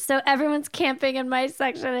 So everyone's camping in my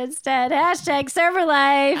section instead. Hashtag server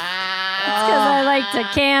life. It's because I like to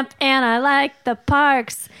camp and I like the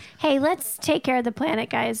parks. Hey, let's take care of the planet,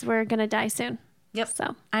 guys. We're going to die soon. Yep.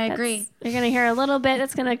 So I agree. You're going to hear a little bit.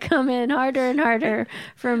 It's going to come in harder and harder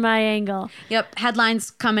from my angle. Yep. Headlines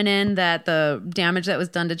coming in that the damage that was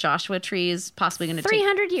done to Joshua Tree is possibly going to take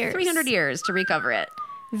 300 years. 300 years to recover it.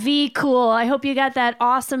 V cool. I hope you got that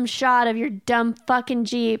awesome shot of your dumb fucking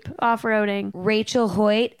Jeep off-roading. Rachel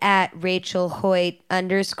Hoyt at Rachel Hoyt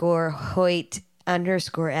 _Hoyt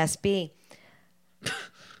 _SB.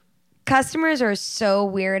 Customers are so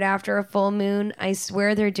weird after a full moon. I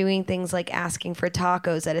swear they're doing things like asking for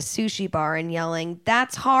tacos at a sushi bar and yelling,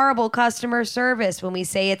 "That's horrible customer service," when we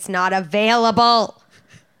say it's not available.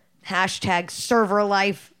 Hashtag server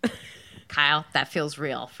life. Kyle, that feels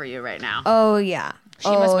real for you right now. Oh, yeah. She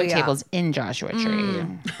must wait tables in Joshua Tree.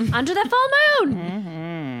 Under the full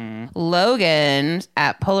moon. Logan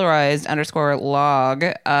at Polarized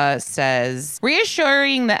 _log says,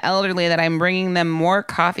 reassuring the elderly that I'm bringing them more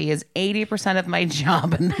coffee is 80% of my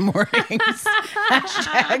job in the mornings.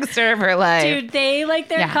 Hashtag server life. Dude, they like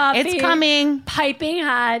their coffee. It's coming. Piping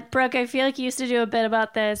hot. Brooke, I feel like you used to do a bit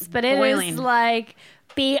about this, but it Boiling. is like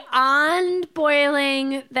beyond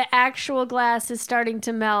boiling. The actual glass is starting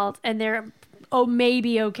to melt, and they're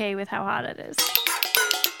maybe okay with how hot it is.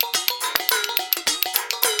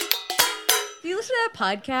 Do you listen to that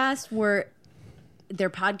podcast where they're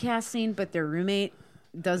podcasting, but their roommate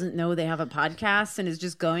doesn't know they have a podcast and is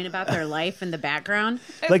just going about their life in the background?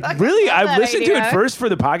 Like, really, I listened to idea. it first for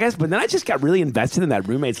the podcast, but then I just got really invested in that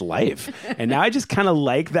roommate's life. And now I just kind of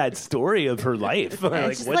like that story of her life. Like,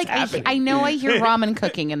 It's just what's like happening? I know I hear ramen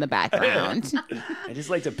cooking in the background. I just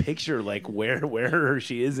like to picture, like, where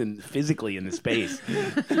she is physically in the space.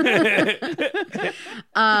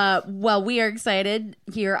 Well, we are excited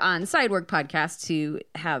here on Sidework Podcast to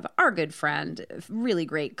have our good friend, really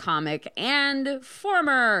great comic, and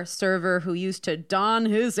former server who used to don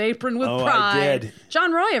his apron with Oh, I pride. did.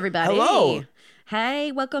 John Roy, everybody. Hello.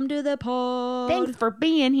 Hey, welcome to the pod. Thanks for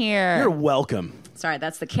being here. You're welcome. Sorry,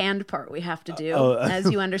 that's the canned part we have to do, Oh, as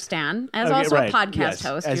you understand. As Okay, also right. a podcast Yes.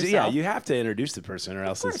 host Yeah, yourself. you have to introduce the person, or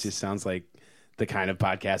else it just sounds like the kind of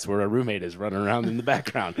podcast where a roommate is running around in the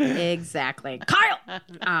background. Exactly. Kyle!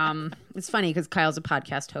 It's funny because Kyle's a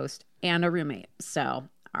podcast host and a roommate, so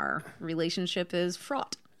our relationship is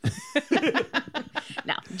fraught.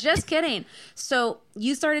 No, just kidding. So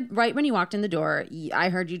you started right when you walked in the door. I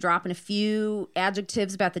heard you dropping a few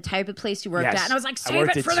adjectives about the type of place you worked Yes. at, and I was like, I save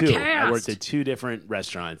worked it at for two. the cast. I worked at two different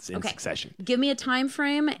restaurants in Okay. succession. Give me a time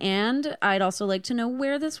frame, and I'd also like to know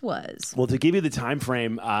where this was. Well, to give you the time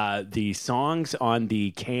frame, the songs on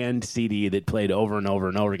the canned CD that played over and over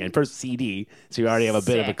and over again. First CD, so you already have a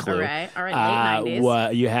bit of a Sick. clue. All right, late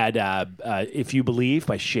 90s. You had "If You Believe"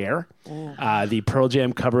 by Cher, the Pearl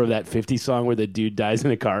Jam cover of that 50s song where the dude dies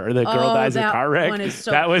in a car, or the girl dies in a that car wreck. one is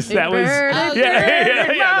so- That was It burned, that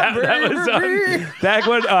was on that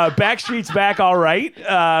one. Backstreet's Back All Right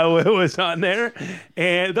was on there,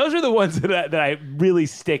 and those are the ones that I really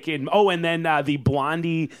stick in. Oh, and then the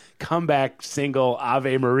Blondie comeback single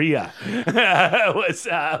 "Ave Maria"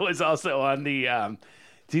 was also on the.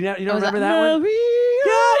 Do you don't remember that one?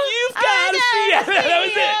 Yeah, you've got to see it. That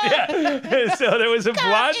was it. Yeah. So there was a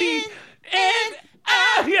Blondie and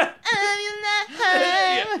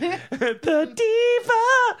the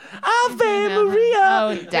diva Ave Maria.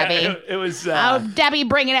 Oh, Debbie. Yeah, it was. Debbie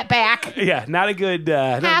bringing it back. Yeah, not a good.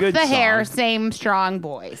 Not Half a good the hair, song. same strong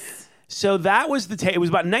voice. So that was it was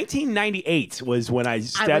about 1998 was when I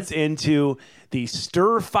stepped into the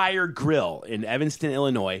Stir Fire Grill in Evanston,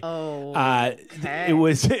 Illinois. Oh, It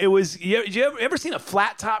was. You ever seen a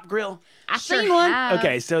flat top grill? I Sure seen one. have.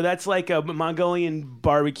 Okay, so that's like a Mongolian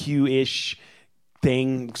barbecue-ish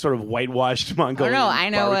thing, sort of whitewashed Oh Mongolian. no, I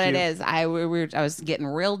know what it barbecue. is. I was getting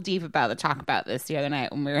real deep about the talk about this the other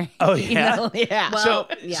night when we were. Oh, yeah? yeah. Well,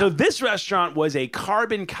 So this restaurant was a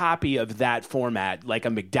carbon copy of that format, like a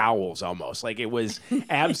McDowell's almost. Like it was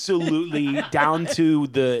absolutely down to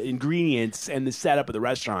the ingredients and the setup of the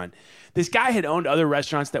restaurant. This guy had owned other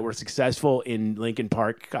restaurants that were successful in Lincoln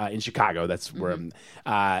Park in Chicago. That's where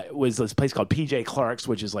was this place called PJ Clark's,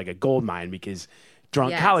 which is like a gold mine because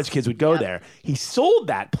drunk Yes. college kids would go there. He sold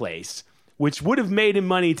that place, which would have made him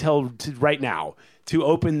money till right now, to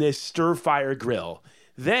open this Stir Fire Grill.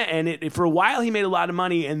 Then, and for a while, he made a lot of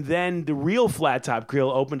money, and then the real Flat Top Grill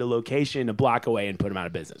opened a location a block away and put him out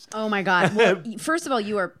of business. Oh my God. Well, first of all,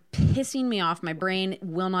 you are pissing me off. My brain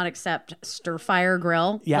will not accept stir fire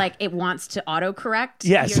grill. Yeah. Like it wants to autocorrect.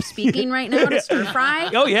 Yes. You're speaking right now to stir fry.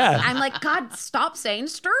 Oh, yeah. I'm like, God, stop saying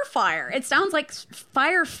stir fire. It sounds like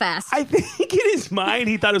fire fest. I think in his mind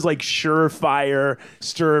he thought it was like surefire,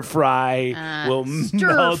 stir fry. We'll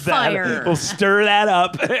melt fire. that. We'll stir that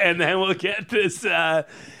up, and then we'll get this.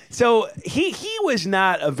 So he was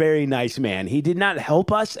not a very nice man. He did not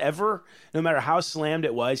help us ever. No matter how slammed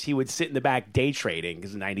it was, he would sit in the back day trading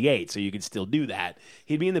because it's 98, so you could still do that.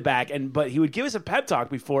 He'd be in the back, but he would give us a pep talk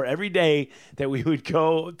before every day that we would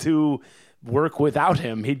go to work without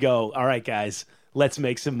him. He'd go, "All right, guys, let's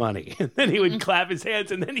make some money." And then he would clap his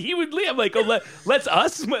hands, and then he would leave. I'm like, "Oh, let's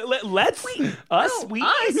us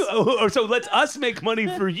make money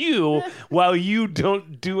for you while you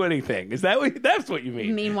don't do anything." Is that that's what you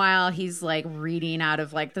mean? Meanwhile, he's like reading out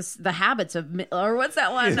of like the habits of, or what's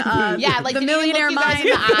that one? Yeah, like the did he Millionaire look you guys Mind.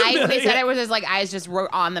 in the eyes. They said it was his like eyes just wrote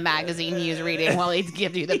on the magazine he was reading while he'd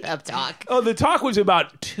give you the pep talk. Oh, the talk was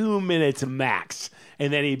about 2 minutes max,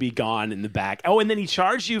 and then he'd be gone in the back. Oh, and then he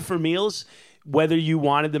charged you for meals, whether you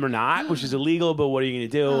wanted them or not, which is illegal. But what are you going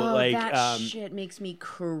to do? Oh, that shit makes me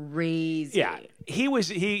crazy. Yeah,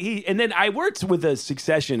 he, and then I worked with a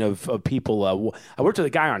succession of people. I worked with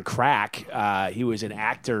a guy on crack. He was an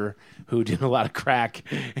actor who did a lot of crack,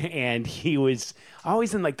 and he was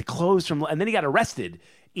always in like the clothes from. And then he got arrested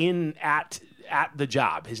at the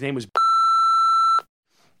job. His name was,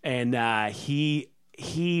 and he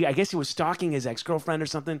I guess he was stalking his ex-girlfriend or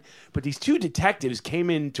something, but these two detectives came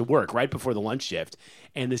in to work right before the lunch shift,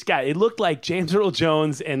 and this guy, it looked like James Earl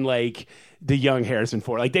Jones and like the young Harrison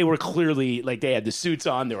Ford. Like they were clearly, like they had the suits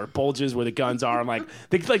on, there were bulges where the guns are. I'm like,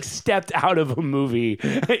 they like stepped out of a movie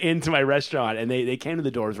into my restaurant, and they came to the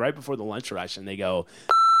doors right before the lunch rush, and they go,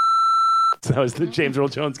 so that was the James Earl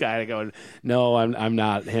Jones guy. And I go, "No, I'm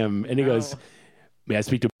not him." And he goes, "May I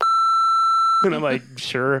speak to?" And I'm like,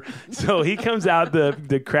 "Sure." So he comes out,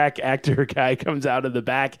 the crack actor guy comes out of the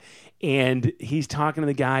back, and he's talking to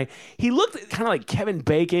the guy. He looked kind of like Kevin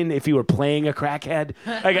Bacon if he were playing a crackhead,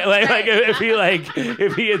 like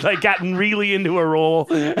if he had like gotten really into a role.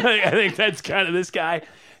 I think that's kind of this guy.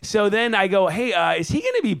 So then I go, "Hey, is he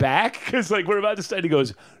going to be back?" Because like we're about to start. He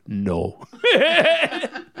goes, "No."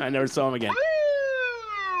 I never saw him again.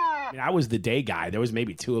 I was the day guy. There was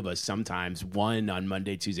maybe two of us sometimes, one on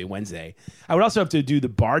Monday, Tuesday, Wednesday. I would also have to do the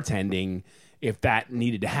bartending if that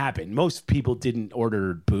needed to happen. Most people didn't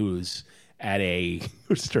order booze at a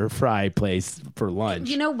stir-fry place for lunch.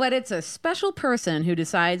 You know what? It's a special person who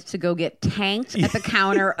decides to go get tanked at the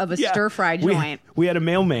counter of a stir-fry joint. We had a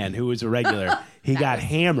mailman who was a regular. He got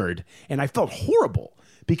hammered, and I felt horrible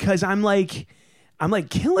because I'm like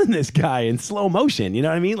killing this guy in slow motion. You know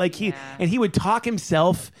what I mean? Like he would talk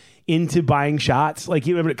himself into buying shots. Like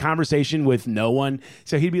he would have a conversation with no one.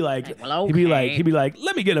 So he'd be like, he'd be like,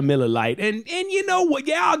 "Let me get a Miller Lite." And you know what?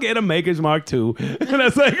 Yeah, I'll get a Maker's Mark II. And I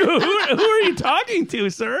was like, who are you talking to,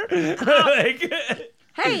 sir? Like,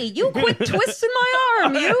 "Hey, you quit twisting my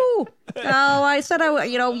arm, you." "Oh, I said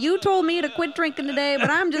you told me to quit drinking today,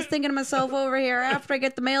 but I'm just thinking to myself over here after I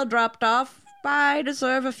get the mail dropped off, I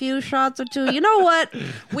deserve a few shots or two. You know what?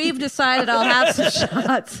 We've decided I'll have some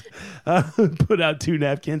shots." Put out 2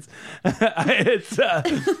 napkins. It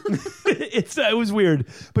was weird.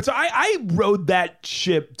 But so I rode that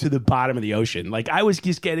ship to the bottom of the ocean. Like I was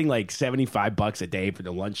just getting like $75 a day for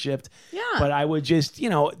the lunch shift. Yeah. But I would just,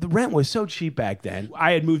 the rent was so cheap back then.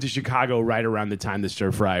 I had moved to Chicago right around the time the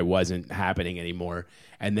stir fry wasn't happening anymore.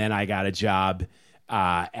 And then I got a job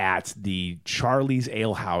at the Charlie's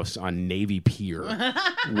Ale House on Navy Pier,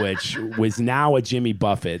 which was now a Jimmy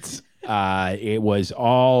Buffett's. It was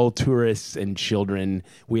all tourists and children.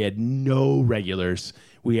 We had no regulars.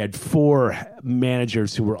 We had 4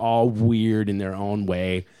 managers who were all weird in their own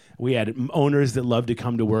way. We had owners that loved to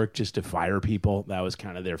come to work just to fire people. That was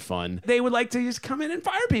kind of their fun. They would like to just come in and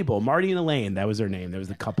fire people. Marty and Elaine, that was their name. That was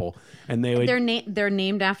the couple. And they would. They're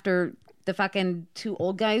named after the fucking 2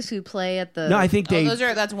 old guys who play at the. No, I think they.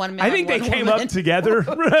 That's one man. I think they came up together.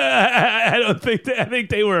 I don't think. I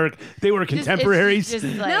think they were contemporaries. It's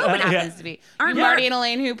just like, no, but it happens to be. Aren't Marty and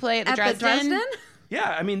Elaine who play at the Dresden?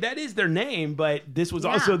 Yeah, I mean, that is their name, but this was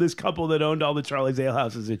also this couple that owned all the Charlie's Ale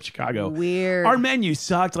Houses in Chicago. Weird. Our menu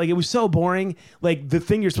sucked. Like, it was so boring. Like, the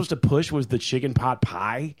thing you're supposed to push was the chicken pot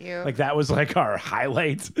pie. Ew. Like, that was like our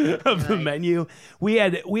highlight of the menu. We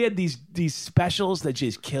had these specials that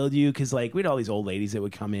just killed you because, like, we had all these old ladies that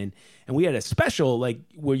would come in, and we had a special, like,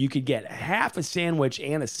 where you could get half a sandwich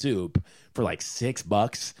and a soup for like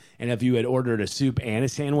 $6. And if you had ordered a soup and a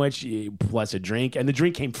sandwich plus a drink, and the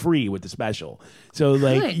drink came free with the special. So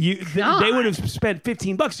like they would have spent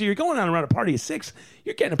 $15. So you're going on around a party of 6.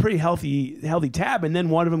 You're getting a pretty healthy tab. And then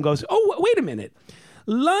one of them goes, "Oh, wait a minute.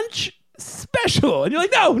 Lunch special," and you're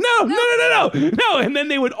like, no. And then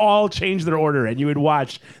they would all change their order, and you would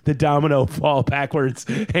watch the domino fall backwards,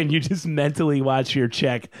 and you just mentally watch your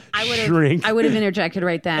check shrink. I would have interjected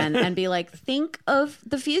right then and be like, think of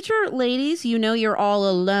the future, ladies. You know you're all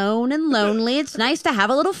alone and lonely. It's nice to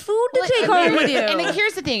have a little food to take home with you. And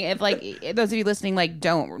here's the thing: if like those of you listening like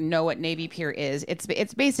don't know what Navy Pier is,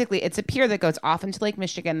 it's basically a pier that goes off into Lake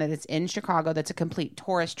Michigan that is in Chicago. That's a complete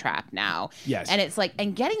tourist trap now. Yes, and it's like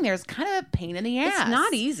getting there is kind of a pain in the ass. It's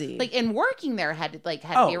not easy. Like, and working there had to be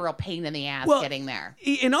a real pain in the ass getting there.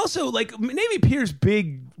 And also, like, Navy Pier's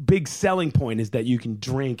big selling point is that you can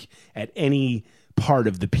drink at any part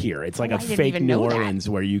of the pier. It's like a fake New Orleans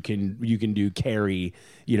where you can carry,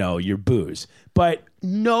 your booze. But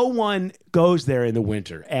no one goes there in the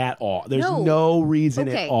winter at all. There's no reason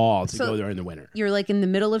at all to go there in the winter. You're like in the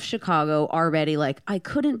middle of Chicago already, like, I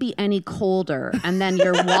couldn't be any colder. And then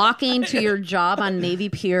you're walking to your job on Navy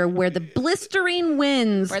Pier where the blistering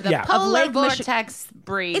winds where the polar vortex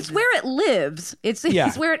breeze. It's where it lives. It's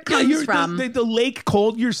where it comes from. The lake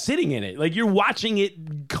cold, you're sitting in it. Like, you're watching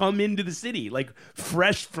it come into the city, like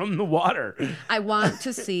fresh from the water. I want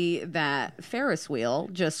to see that Ferris wheel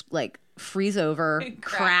just like freeze over,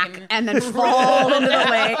 crack, and then fall into the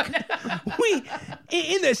lake.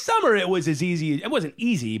 In the summer, it was as easy. It wasn't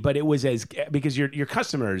easy, but it was because your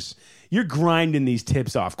customers, you're grinding these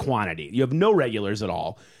tips off quantity. You have no regulars at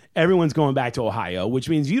all. Everyone's going back to Ohio, which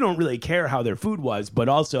means you don't really care how their food was, but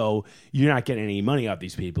also you're not getting any money off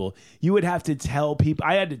these people. You would have to tell people.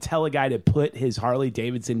 I had to tell a guy to put his Harley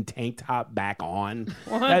Davidson tank top back on.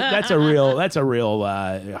 That's a real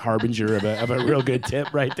harbinger of a real good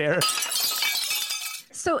tip right there.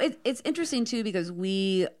 So it's interesting too because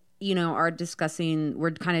we are discussing.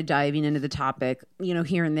 We're kind of diving into the topic,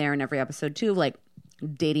 here and there in every episode too, like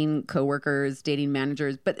dating coworkers, dating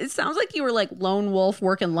managers, but it sounds like you were like lone wolf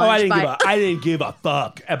working lunch. I didn't give a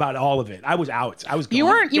fuck about all of it. I was out. I was gone.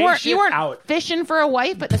 You weren't out fishing for a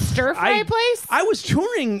wife at the stir fry place. I was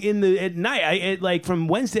touring at night. From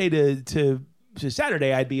Wednesday to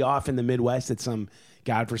Saturday, I'd be off in the Midwest at some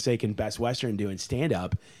godforsaken Best Western doing stand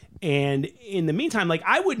up, and in the meantime, like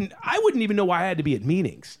I wouldn't even know why I had to be at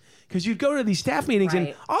meetings. Because you'd go to these staff meetings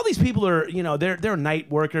and all these people are, they're night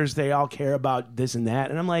workers. They all care about this and that.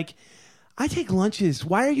 And I'm like, I take lunches.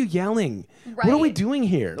 Why are you yelling? Right. What are we doing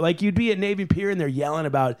here? Like you'd be at Navy Pier and they're yelling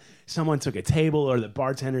about someone took a table or the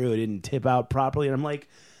bartender who didn't tip out properly. And I'm like,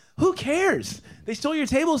 who cares? They stole your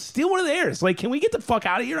table. Steal one of theirs. Like, can we get the fuck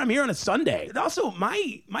out of here? I'm here on a Sunday. And also,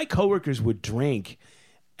 my coworkers would drink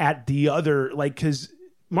at the other, because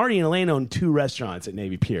Marty and Elaine owned 2 restaurants at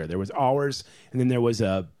Navy Pier. There was ours, and then there was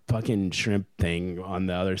a fucking shrimp thing on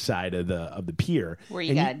the other side of the pier. Where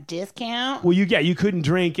you got a discount? Well, you couldn't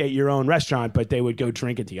drink at your own restaurant, but they would go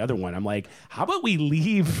drink at the other one. I'm like, how about we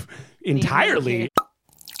leave entirely?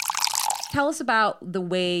 Tell us about the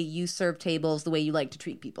way you serve tables, the way you like to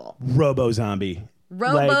treat people. Robo-zombie.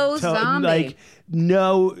 Robo-zombie.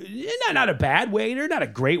 No, not a bad waiter, not a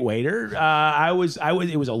great waiter. It was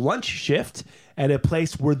a lunch shift at a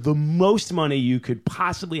place where the most money you could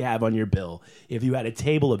possibly have on your bill, if you had a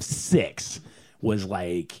table of 6, was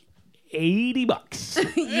like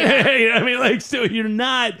 $80. Yeah. I mean, so you're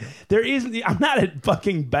not. I'm not a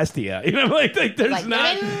fucking bestia.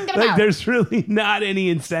 There's really not any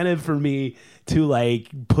incentive for me to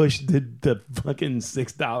push the fucking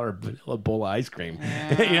 $6 vanilla bowl of ice cream.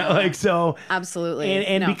 So absolutely.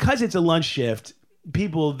 And because it's a lunch shift,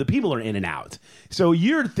 the people are in and out. So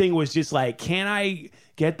your thing was just can I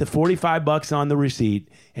get the $45 on the receipt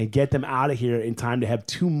and get them out of here in time to have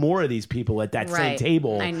 2 more of these people at that same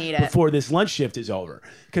table I need it. Before this lunch shift is over?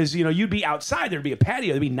 Because you'd be outside, there'd be a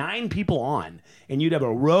patio, there'd be 9 people on, and you'd have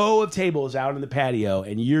a row of tables out on the patio,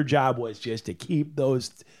 and your job was just to keep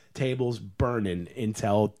those tables burning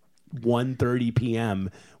until 1:30 p.m.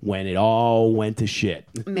 when it all went to shit.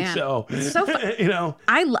 Man, so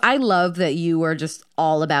I love that you were just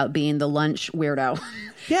all about being the lunch weirdo.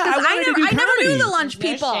 Yeah, I never knew the lunch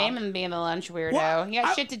people. No shame in being the lunch weirdo. Well, you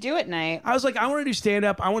got shit to do at night. I was like, I want to do stand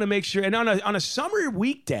up. I want to make sure. And on a summer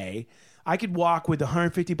weekday, I could walk with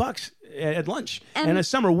 $150 at lunch. And a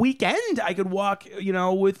summer weekend, I could walk,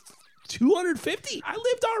 with $250. I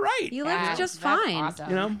lived all right. You lived just fine.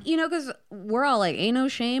 Awesome. Because we're all like, ain't no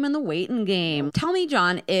shame in the waiting game. Tell me,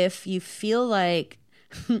 John, if you feel like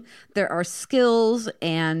there are skills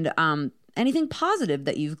and anything positive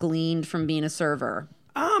that you've gleaned from being a server.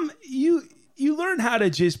 You learn how to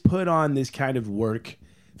just put on this kind of work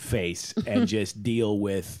face and just deal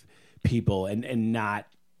with people and not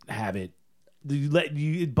have it.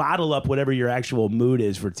 You bottle up whatever your actual mood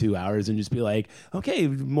is for 2 hours and just be like, okay,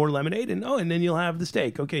 more lemonade and then you'll have the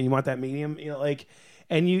steak. Okay, you want that medium?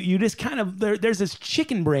 And you just kind of there's this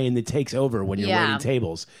chicken brain that takes over when you're waiting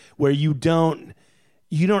tables where you don't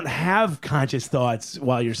have conscious thoughts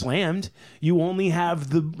while you're slammed. You only have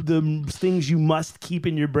the things you must keep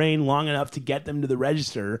in your brain long enough to get them to the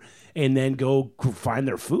register and then go find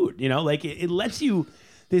their food. It lets you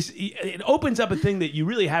it opens up a thing that you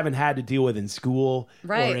really haven't had to deal with in school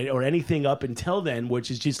or anything up until then, which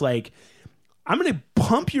is just like, I'm going to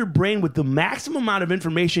pump your brain with the maximum amount of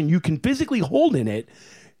information you can physically hold in it.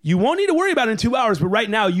 You won't need to worry about it in 2 hours, but right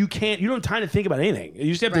now you don't have time to think about anything.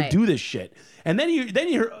 You just have to do this shit. And then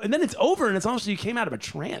it's over, and it's almost like you came out of a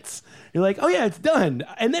trance. You're like, oh yeah, it's done.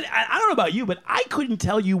 And then I don't know about you, but I couldn't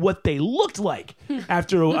tell you what they looked like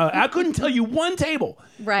after. I couldn't tell you one table,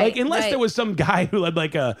 right? Unless there was some guy who had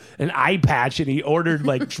an eye patch and he ordered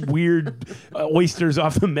weird oysters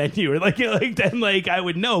off the menu, or then I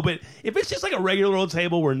would know. But if it's just like a regular old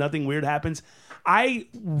table where nothing weird happens, I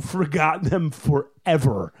forgot them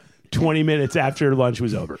forever. 20 minutes after lunch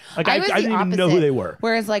was over. I didn't even know who they were.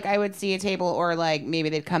 Whereas I would see a table or maybe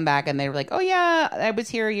they'd come back and they were like, oh yeah, I was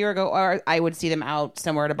here a year ago. Or I would see them out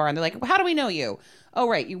somewhere at a bar and they're like, how do we know you? Oh,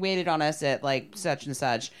 right. You waited on us at such and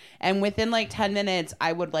such. And within 10 minutes,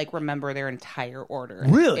 I would remember their entire order.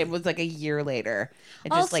 Really? It was a year later.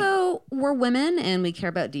 It also, we're women and we care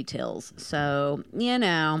about details. So,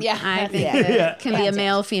 I think it can be a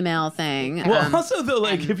male-female thing. Well, also though,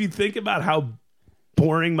 if you think about how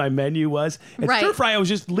boring my menu was. At Stir Fry, I was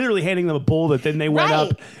just literally handing them a bowl that then they went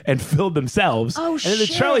up and filled themselves. Oh, and at the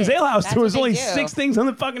Charlie's Ale House, there was only 6 things on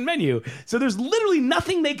the fucking menu. So there's literally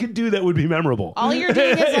nothing they could do that would be memorable. All you're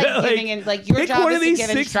doing is giving in, your job is to give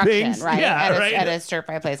instruction, things. right? Yeah, at a Stir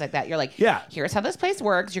Fry place like that. You're like, here's how this place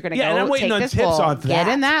works. You're going to go take this bowl, get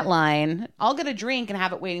in that line. I'll get a drink and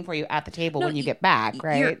have it waiting for you at the table when you get back,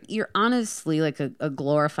 right? You're honestly like a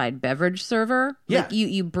glorified beverage server. Yeah.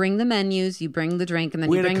 You bring the menus, you bring the drink, and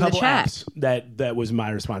then you bring the check. That was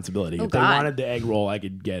my responsibility. Oh, if they wanted the egg roll, I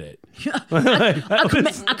could get it.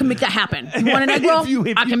 I can make that happen. You want an egg roll?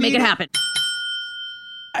 I can make it happen.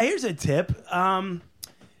 Here's a tip.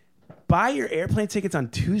 Buy your airplane tickets on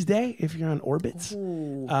Tuesday if you're on Orbitz.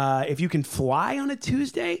 If you can fly on a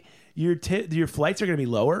Tuesday, your flights are going to be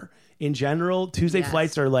lower. In general, Tuesday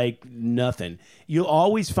flights are nothing. You'll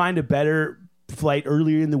always find a better flight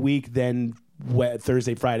earlier in the week than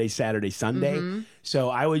Thursday, Friday, Saturday, Sunday. Mm-hmm. So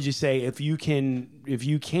I would just say if you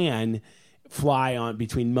can fly on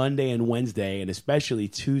between Monday and Wednesday, and especially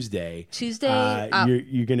Tuesday,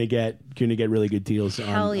 you're gonna get really good deals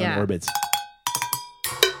on Orbitz.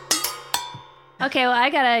 Okay, well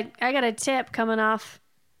I got a tip coming off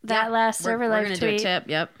that last Server Life tweet. We're gonna do a tip.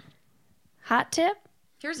 Yep. Hot tip.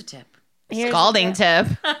 Here's a tip. Scalding tip.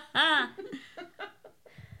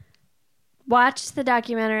 Watch the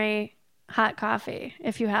documentary Hot Coffee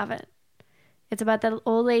if you haven't. It's about the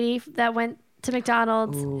old lady that went to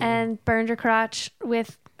McDonald's and burned her crotch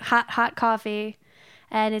with hot coffee,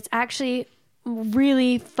 and it's actually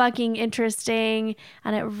really fucking interesting,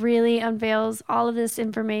 and it really unveils all of this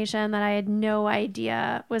information that I had no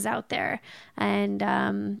idea was out there.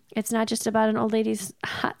 And it's not just about an old lady's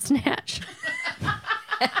hot snatch.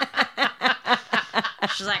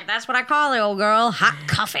 She's like, that's what I call it, old girl, hot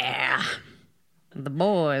coffee. The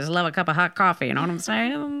boys love a cup of hot coffee. You know what I'm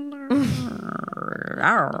saying?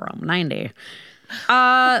 I'm 90.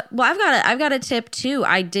 Well, I've got a tip too.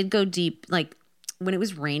 I did go deep. When it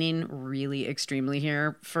was raining really extremely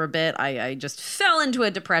here for a bit, I just fell into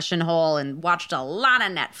a depression hole and watched a lot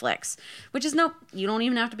of Netflix. Which is you don't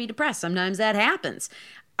even have to be depressed. Sometimes that happens.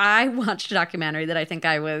 I watched a documentary that I think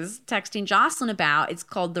I was texting Jocelyn about. It's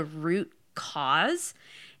called The Root Cause.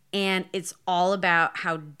 And it's all about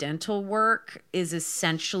how dental work is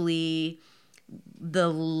essentially the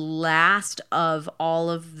last of all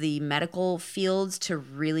of the medical fields to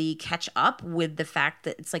really catch up with the fact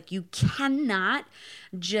that it's you cannot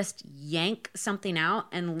just yank something out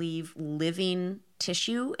and leave living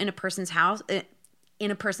tissue in a person's house,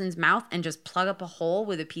 in a person's mouth, and just plug up a hole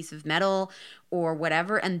with a piece of metal or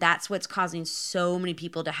whatever. And that's what's causing so many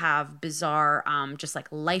people to have bizarre, just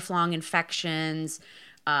lifelong infections,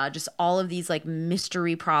 just all of these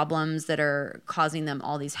mystery problems that are causing them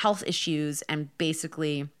all these health issues. And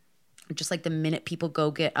basically just the minute people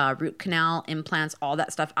go get root canal implants, all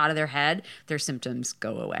that stuff out of their head, their symptoms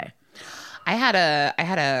go away. I had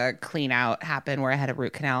a clean out happen where I had a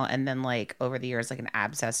root canal, and then like over the years, like an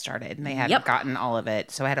abscess started, and they hadn't gotten all of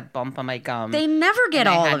it, so I had a bump on my gum. They never get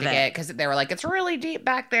all of it because they were like, it's really deep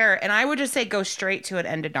back there, and I would just say go straight to an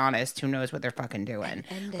endodontist who knows what they're fucking doing,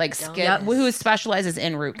 like who specializes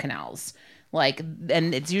in root canals. Like,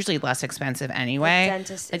 and it's usually less expensive anyway.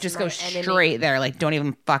 Dentist just go straight there. Like, don't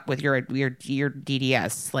even fuck with your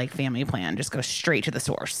DDS like family plan. Just go straight to the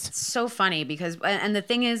source. It's so funny because, and the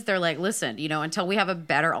thing is, they're like, listen, you know, until we have a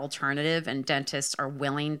better alternative, and dentists are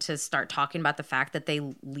willing to start talking about the fact that they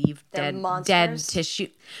leave dead tissue.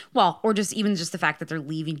 Well, or just even just the fact that they're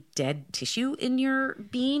leaving dead tissue in your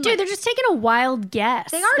bean. Dude, they're just taking a wild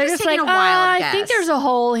guess. They are just taking a wild guess. I think there's a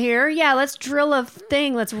hole here. Yeah, let's drill a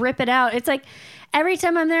thing. Let's rip it out. It's like every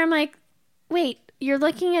time I'm there, I'm like, wait, you're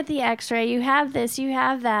looking at the x-ray. You have this, you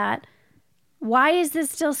have that. Why is this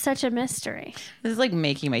still such a mystery? This is like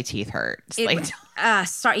making my teeth hurt. Sorry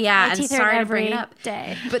to bring it up.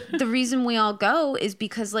 Day. But the reason we all go is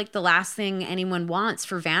because like the last thing anyone wants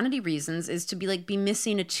for vanity reasons is to be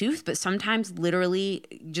missing a tooth. But sometimes literally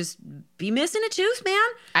just be missing a tooth, man.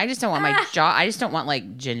 I just don't want my jaw. I just don't want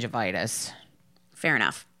like gingivitis. Fair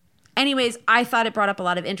enough. Anyways, I thought it brought up a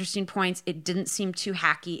lot of interesting points. It didn't seem too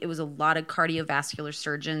hacky. It was a lot of cardiovascular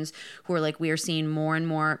surgeons who are like, we are seeing more and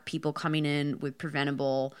more people coming in with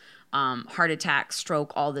preventable heart attack,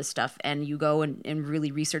 stroke, all this stuff. And you go and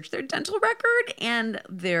really research their dental record, and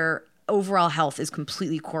their overall health is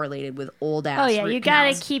completely correlated with old ass. Oh, yeah. You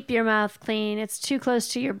got to keep your mouth clean. It's too close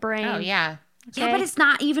to your brain. Oh, yeah. Okay. Yeah, but it's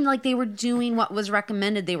not even like they were doing what was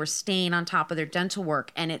recommended. They were staying on top of their dental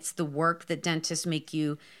work. And it's the work that dentists make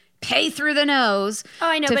you pay through the nose. Oh,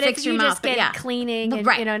 I know, to but fix if your you mouth. just get cleaning, and,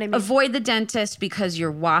 right. you know what I mean? Avoid the dentist because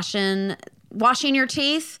you're washing your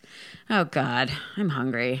teeth. Oh God, I'm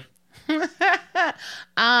hungry. I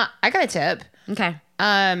got a tip. Okay.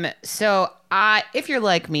 So if you're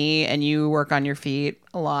like me and you work on your feet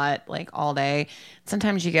a lot, like all day,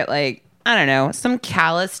 sometimes you get like, I don't know, some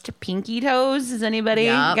calloused pinky toes. Has anybody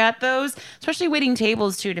got those? Especially waiting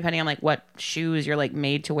tables too, depending on like what shoes you're like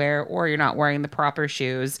made to wear, or you're not wearing the proper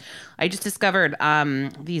shoes. I just discovered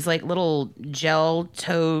these like little gel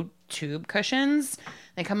toe tube cushions.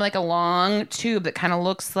 They come in like a long tube that kind of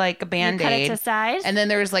looks like a Band-Aid. You cut it to size? And then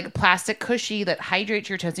there's like a plastic cushy that hydrates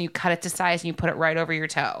your toes, and you cut it to size and you put it right over your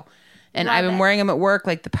toe. And I've been wearing them at work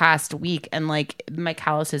like the past week, and like my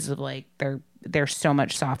calluses are like they're so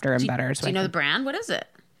much softer and better. So do you know the brand? What is it?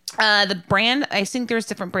 The brand, I think there's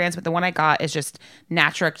different brands, but the one I got is just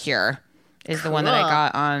Natracure is the one that I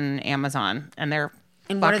got on Amazon, and they're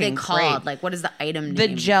And what are they called? Great. Like, what is the item name? The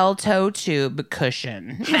gel toe tube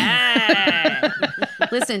cushion.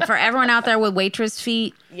 Listen, for everyone out there with waitress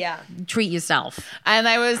feet, Yeah. treat yourself. And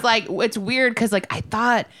I was like, it's weird because like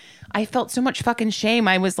I felt so much fucking shame.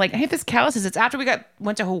 I was like, I have this calluses. It's after we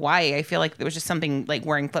went to Hawaii. I feel like there was just something like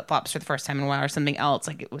wearing flip flops for the first time in a while, or something else.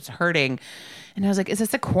 Like it was hurting. And I was like, is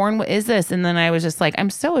this a corn? What is this? And then I was just like, I'm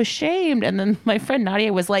so ashamed. And then my friend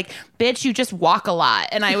Nadia was like, bitch, you just walk a lot.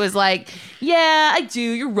 And I was like, yeah, I do.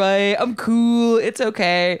 You're right. I'm cool. It's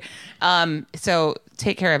okay. So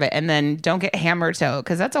take care of it. And then don't get hammer toe,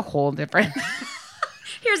 because that's a whole different...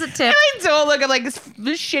 Here's a tip. I don't look at like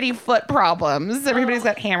shitty foot problems. Everybody's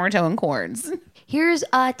got hammer toe and corns. Here's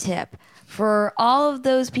a tip for all of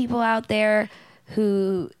those people out there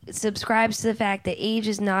who subscribes to the fact that age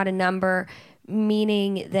is not a number,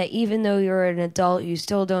 meaning that even though you're an adult, you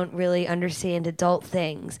still don't really understand adult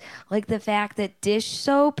things. Like the fact that dish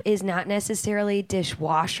soap is not necessarily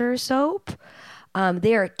dishwasher soap.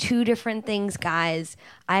 There are two different things, guys.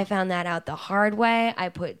 I found that out the hard way. I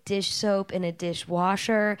put dish soap in a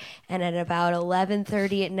dishwasher, and at about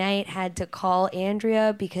 11:30 at night had to call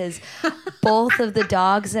Andrea because both of the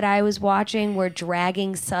dogs that I was watching were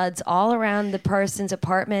dragging suds all around the person's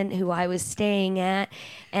apartment who I was staying at,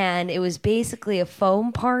 and it was basically a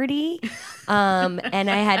foam party, and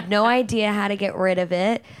I had no idea how to get rid of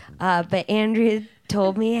it, but Andrea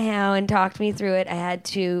told me how and talked me through it. I had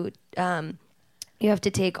to... You have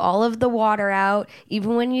to take all of the water out.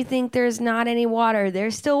 Even when you think there's not any water,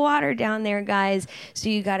 there's still water down there, guys. So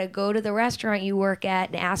you got to go to the restaurant you work at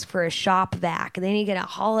and ask for a shop vac. And then you got to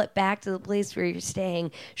haul it back to the place where you're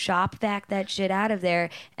staying, shop vac that shit out of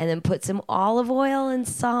there, and then put some olive oil and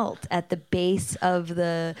salt at the base of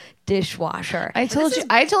the dishwasher. I told you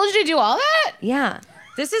to do all that? Yeah.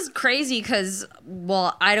 This is crazy because,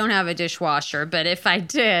 well, I don't have a dishwasher, but if I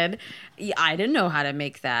did, I didn't know how to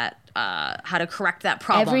make that. correct that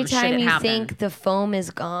problem. Every should time it you happen. think the foam is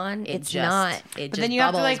gone, It it's just, not. It But just then you have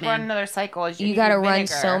to bubbles, like man. run another cycle. As You got to run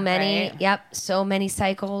vinegar, so many. right? Yep, so many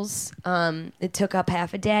cycles. It took up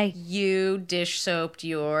half a day. You dish soaped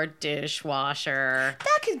your dishwasher.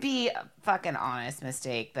 That could be a fucking honest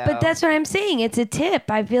mistake, though. But that's what I'm saying. It's a tip.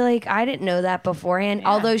 I feel like I didn't know that beforehand.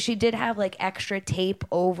 Although she did have like extra tape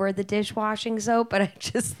over the dishwashing soap, but I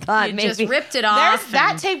just thought You maybe just ripped it off.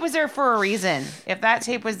 that tape was there for a reason. If that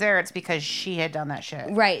tape was there, it's because she had done that shit.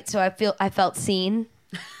 right. So I felt seen.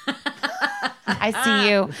 I see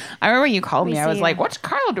you. I remember you called me. I was see like, you. "What's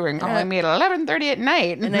Kyle doing calling me at 11:30 at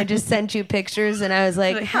night?" And I just sent you pictures, and I was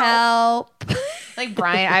like, help. like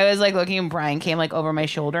Brian, I was like looking, and Brian came like over my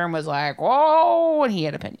shoulder and was like, "Whoa!" and he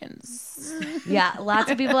had opinions. Yeah, lots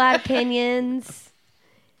of people had opinions,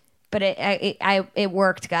 but it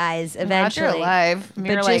worked, guys. Glad Eventually, you're alive. but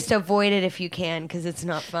You're just like avoid it if you can, because it's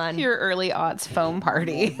not fun. your early aughts foam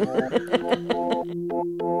party.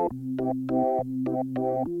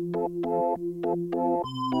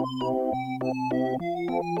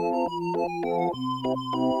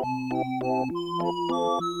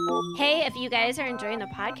 Hey, if you guys are enjoying the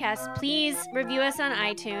podcast, please review us on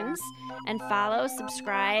iTunes and follow,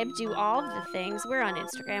 subscribe, do all of the things. We're on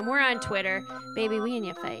Instagram, we're on Twitter. Baby, we in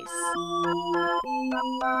your face.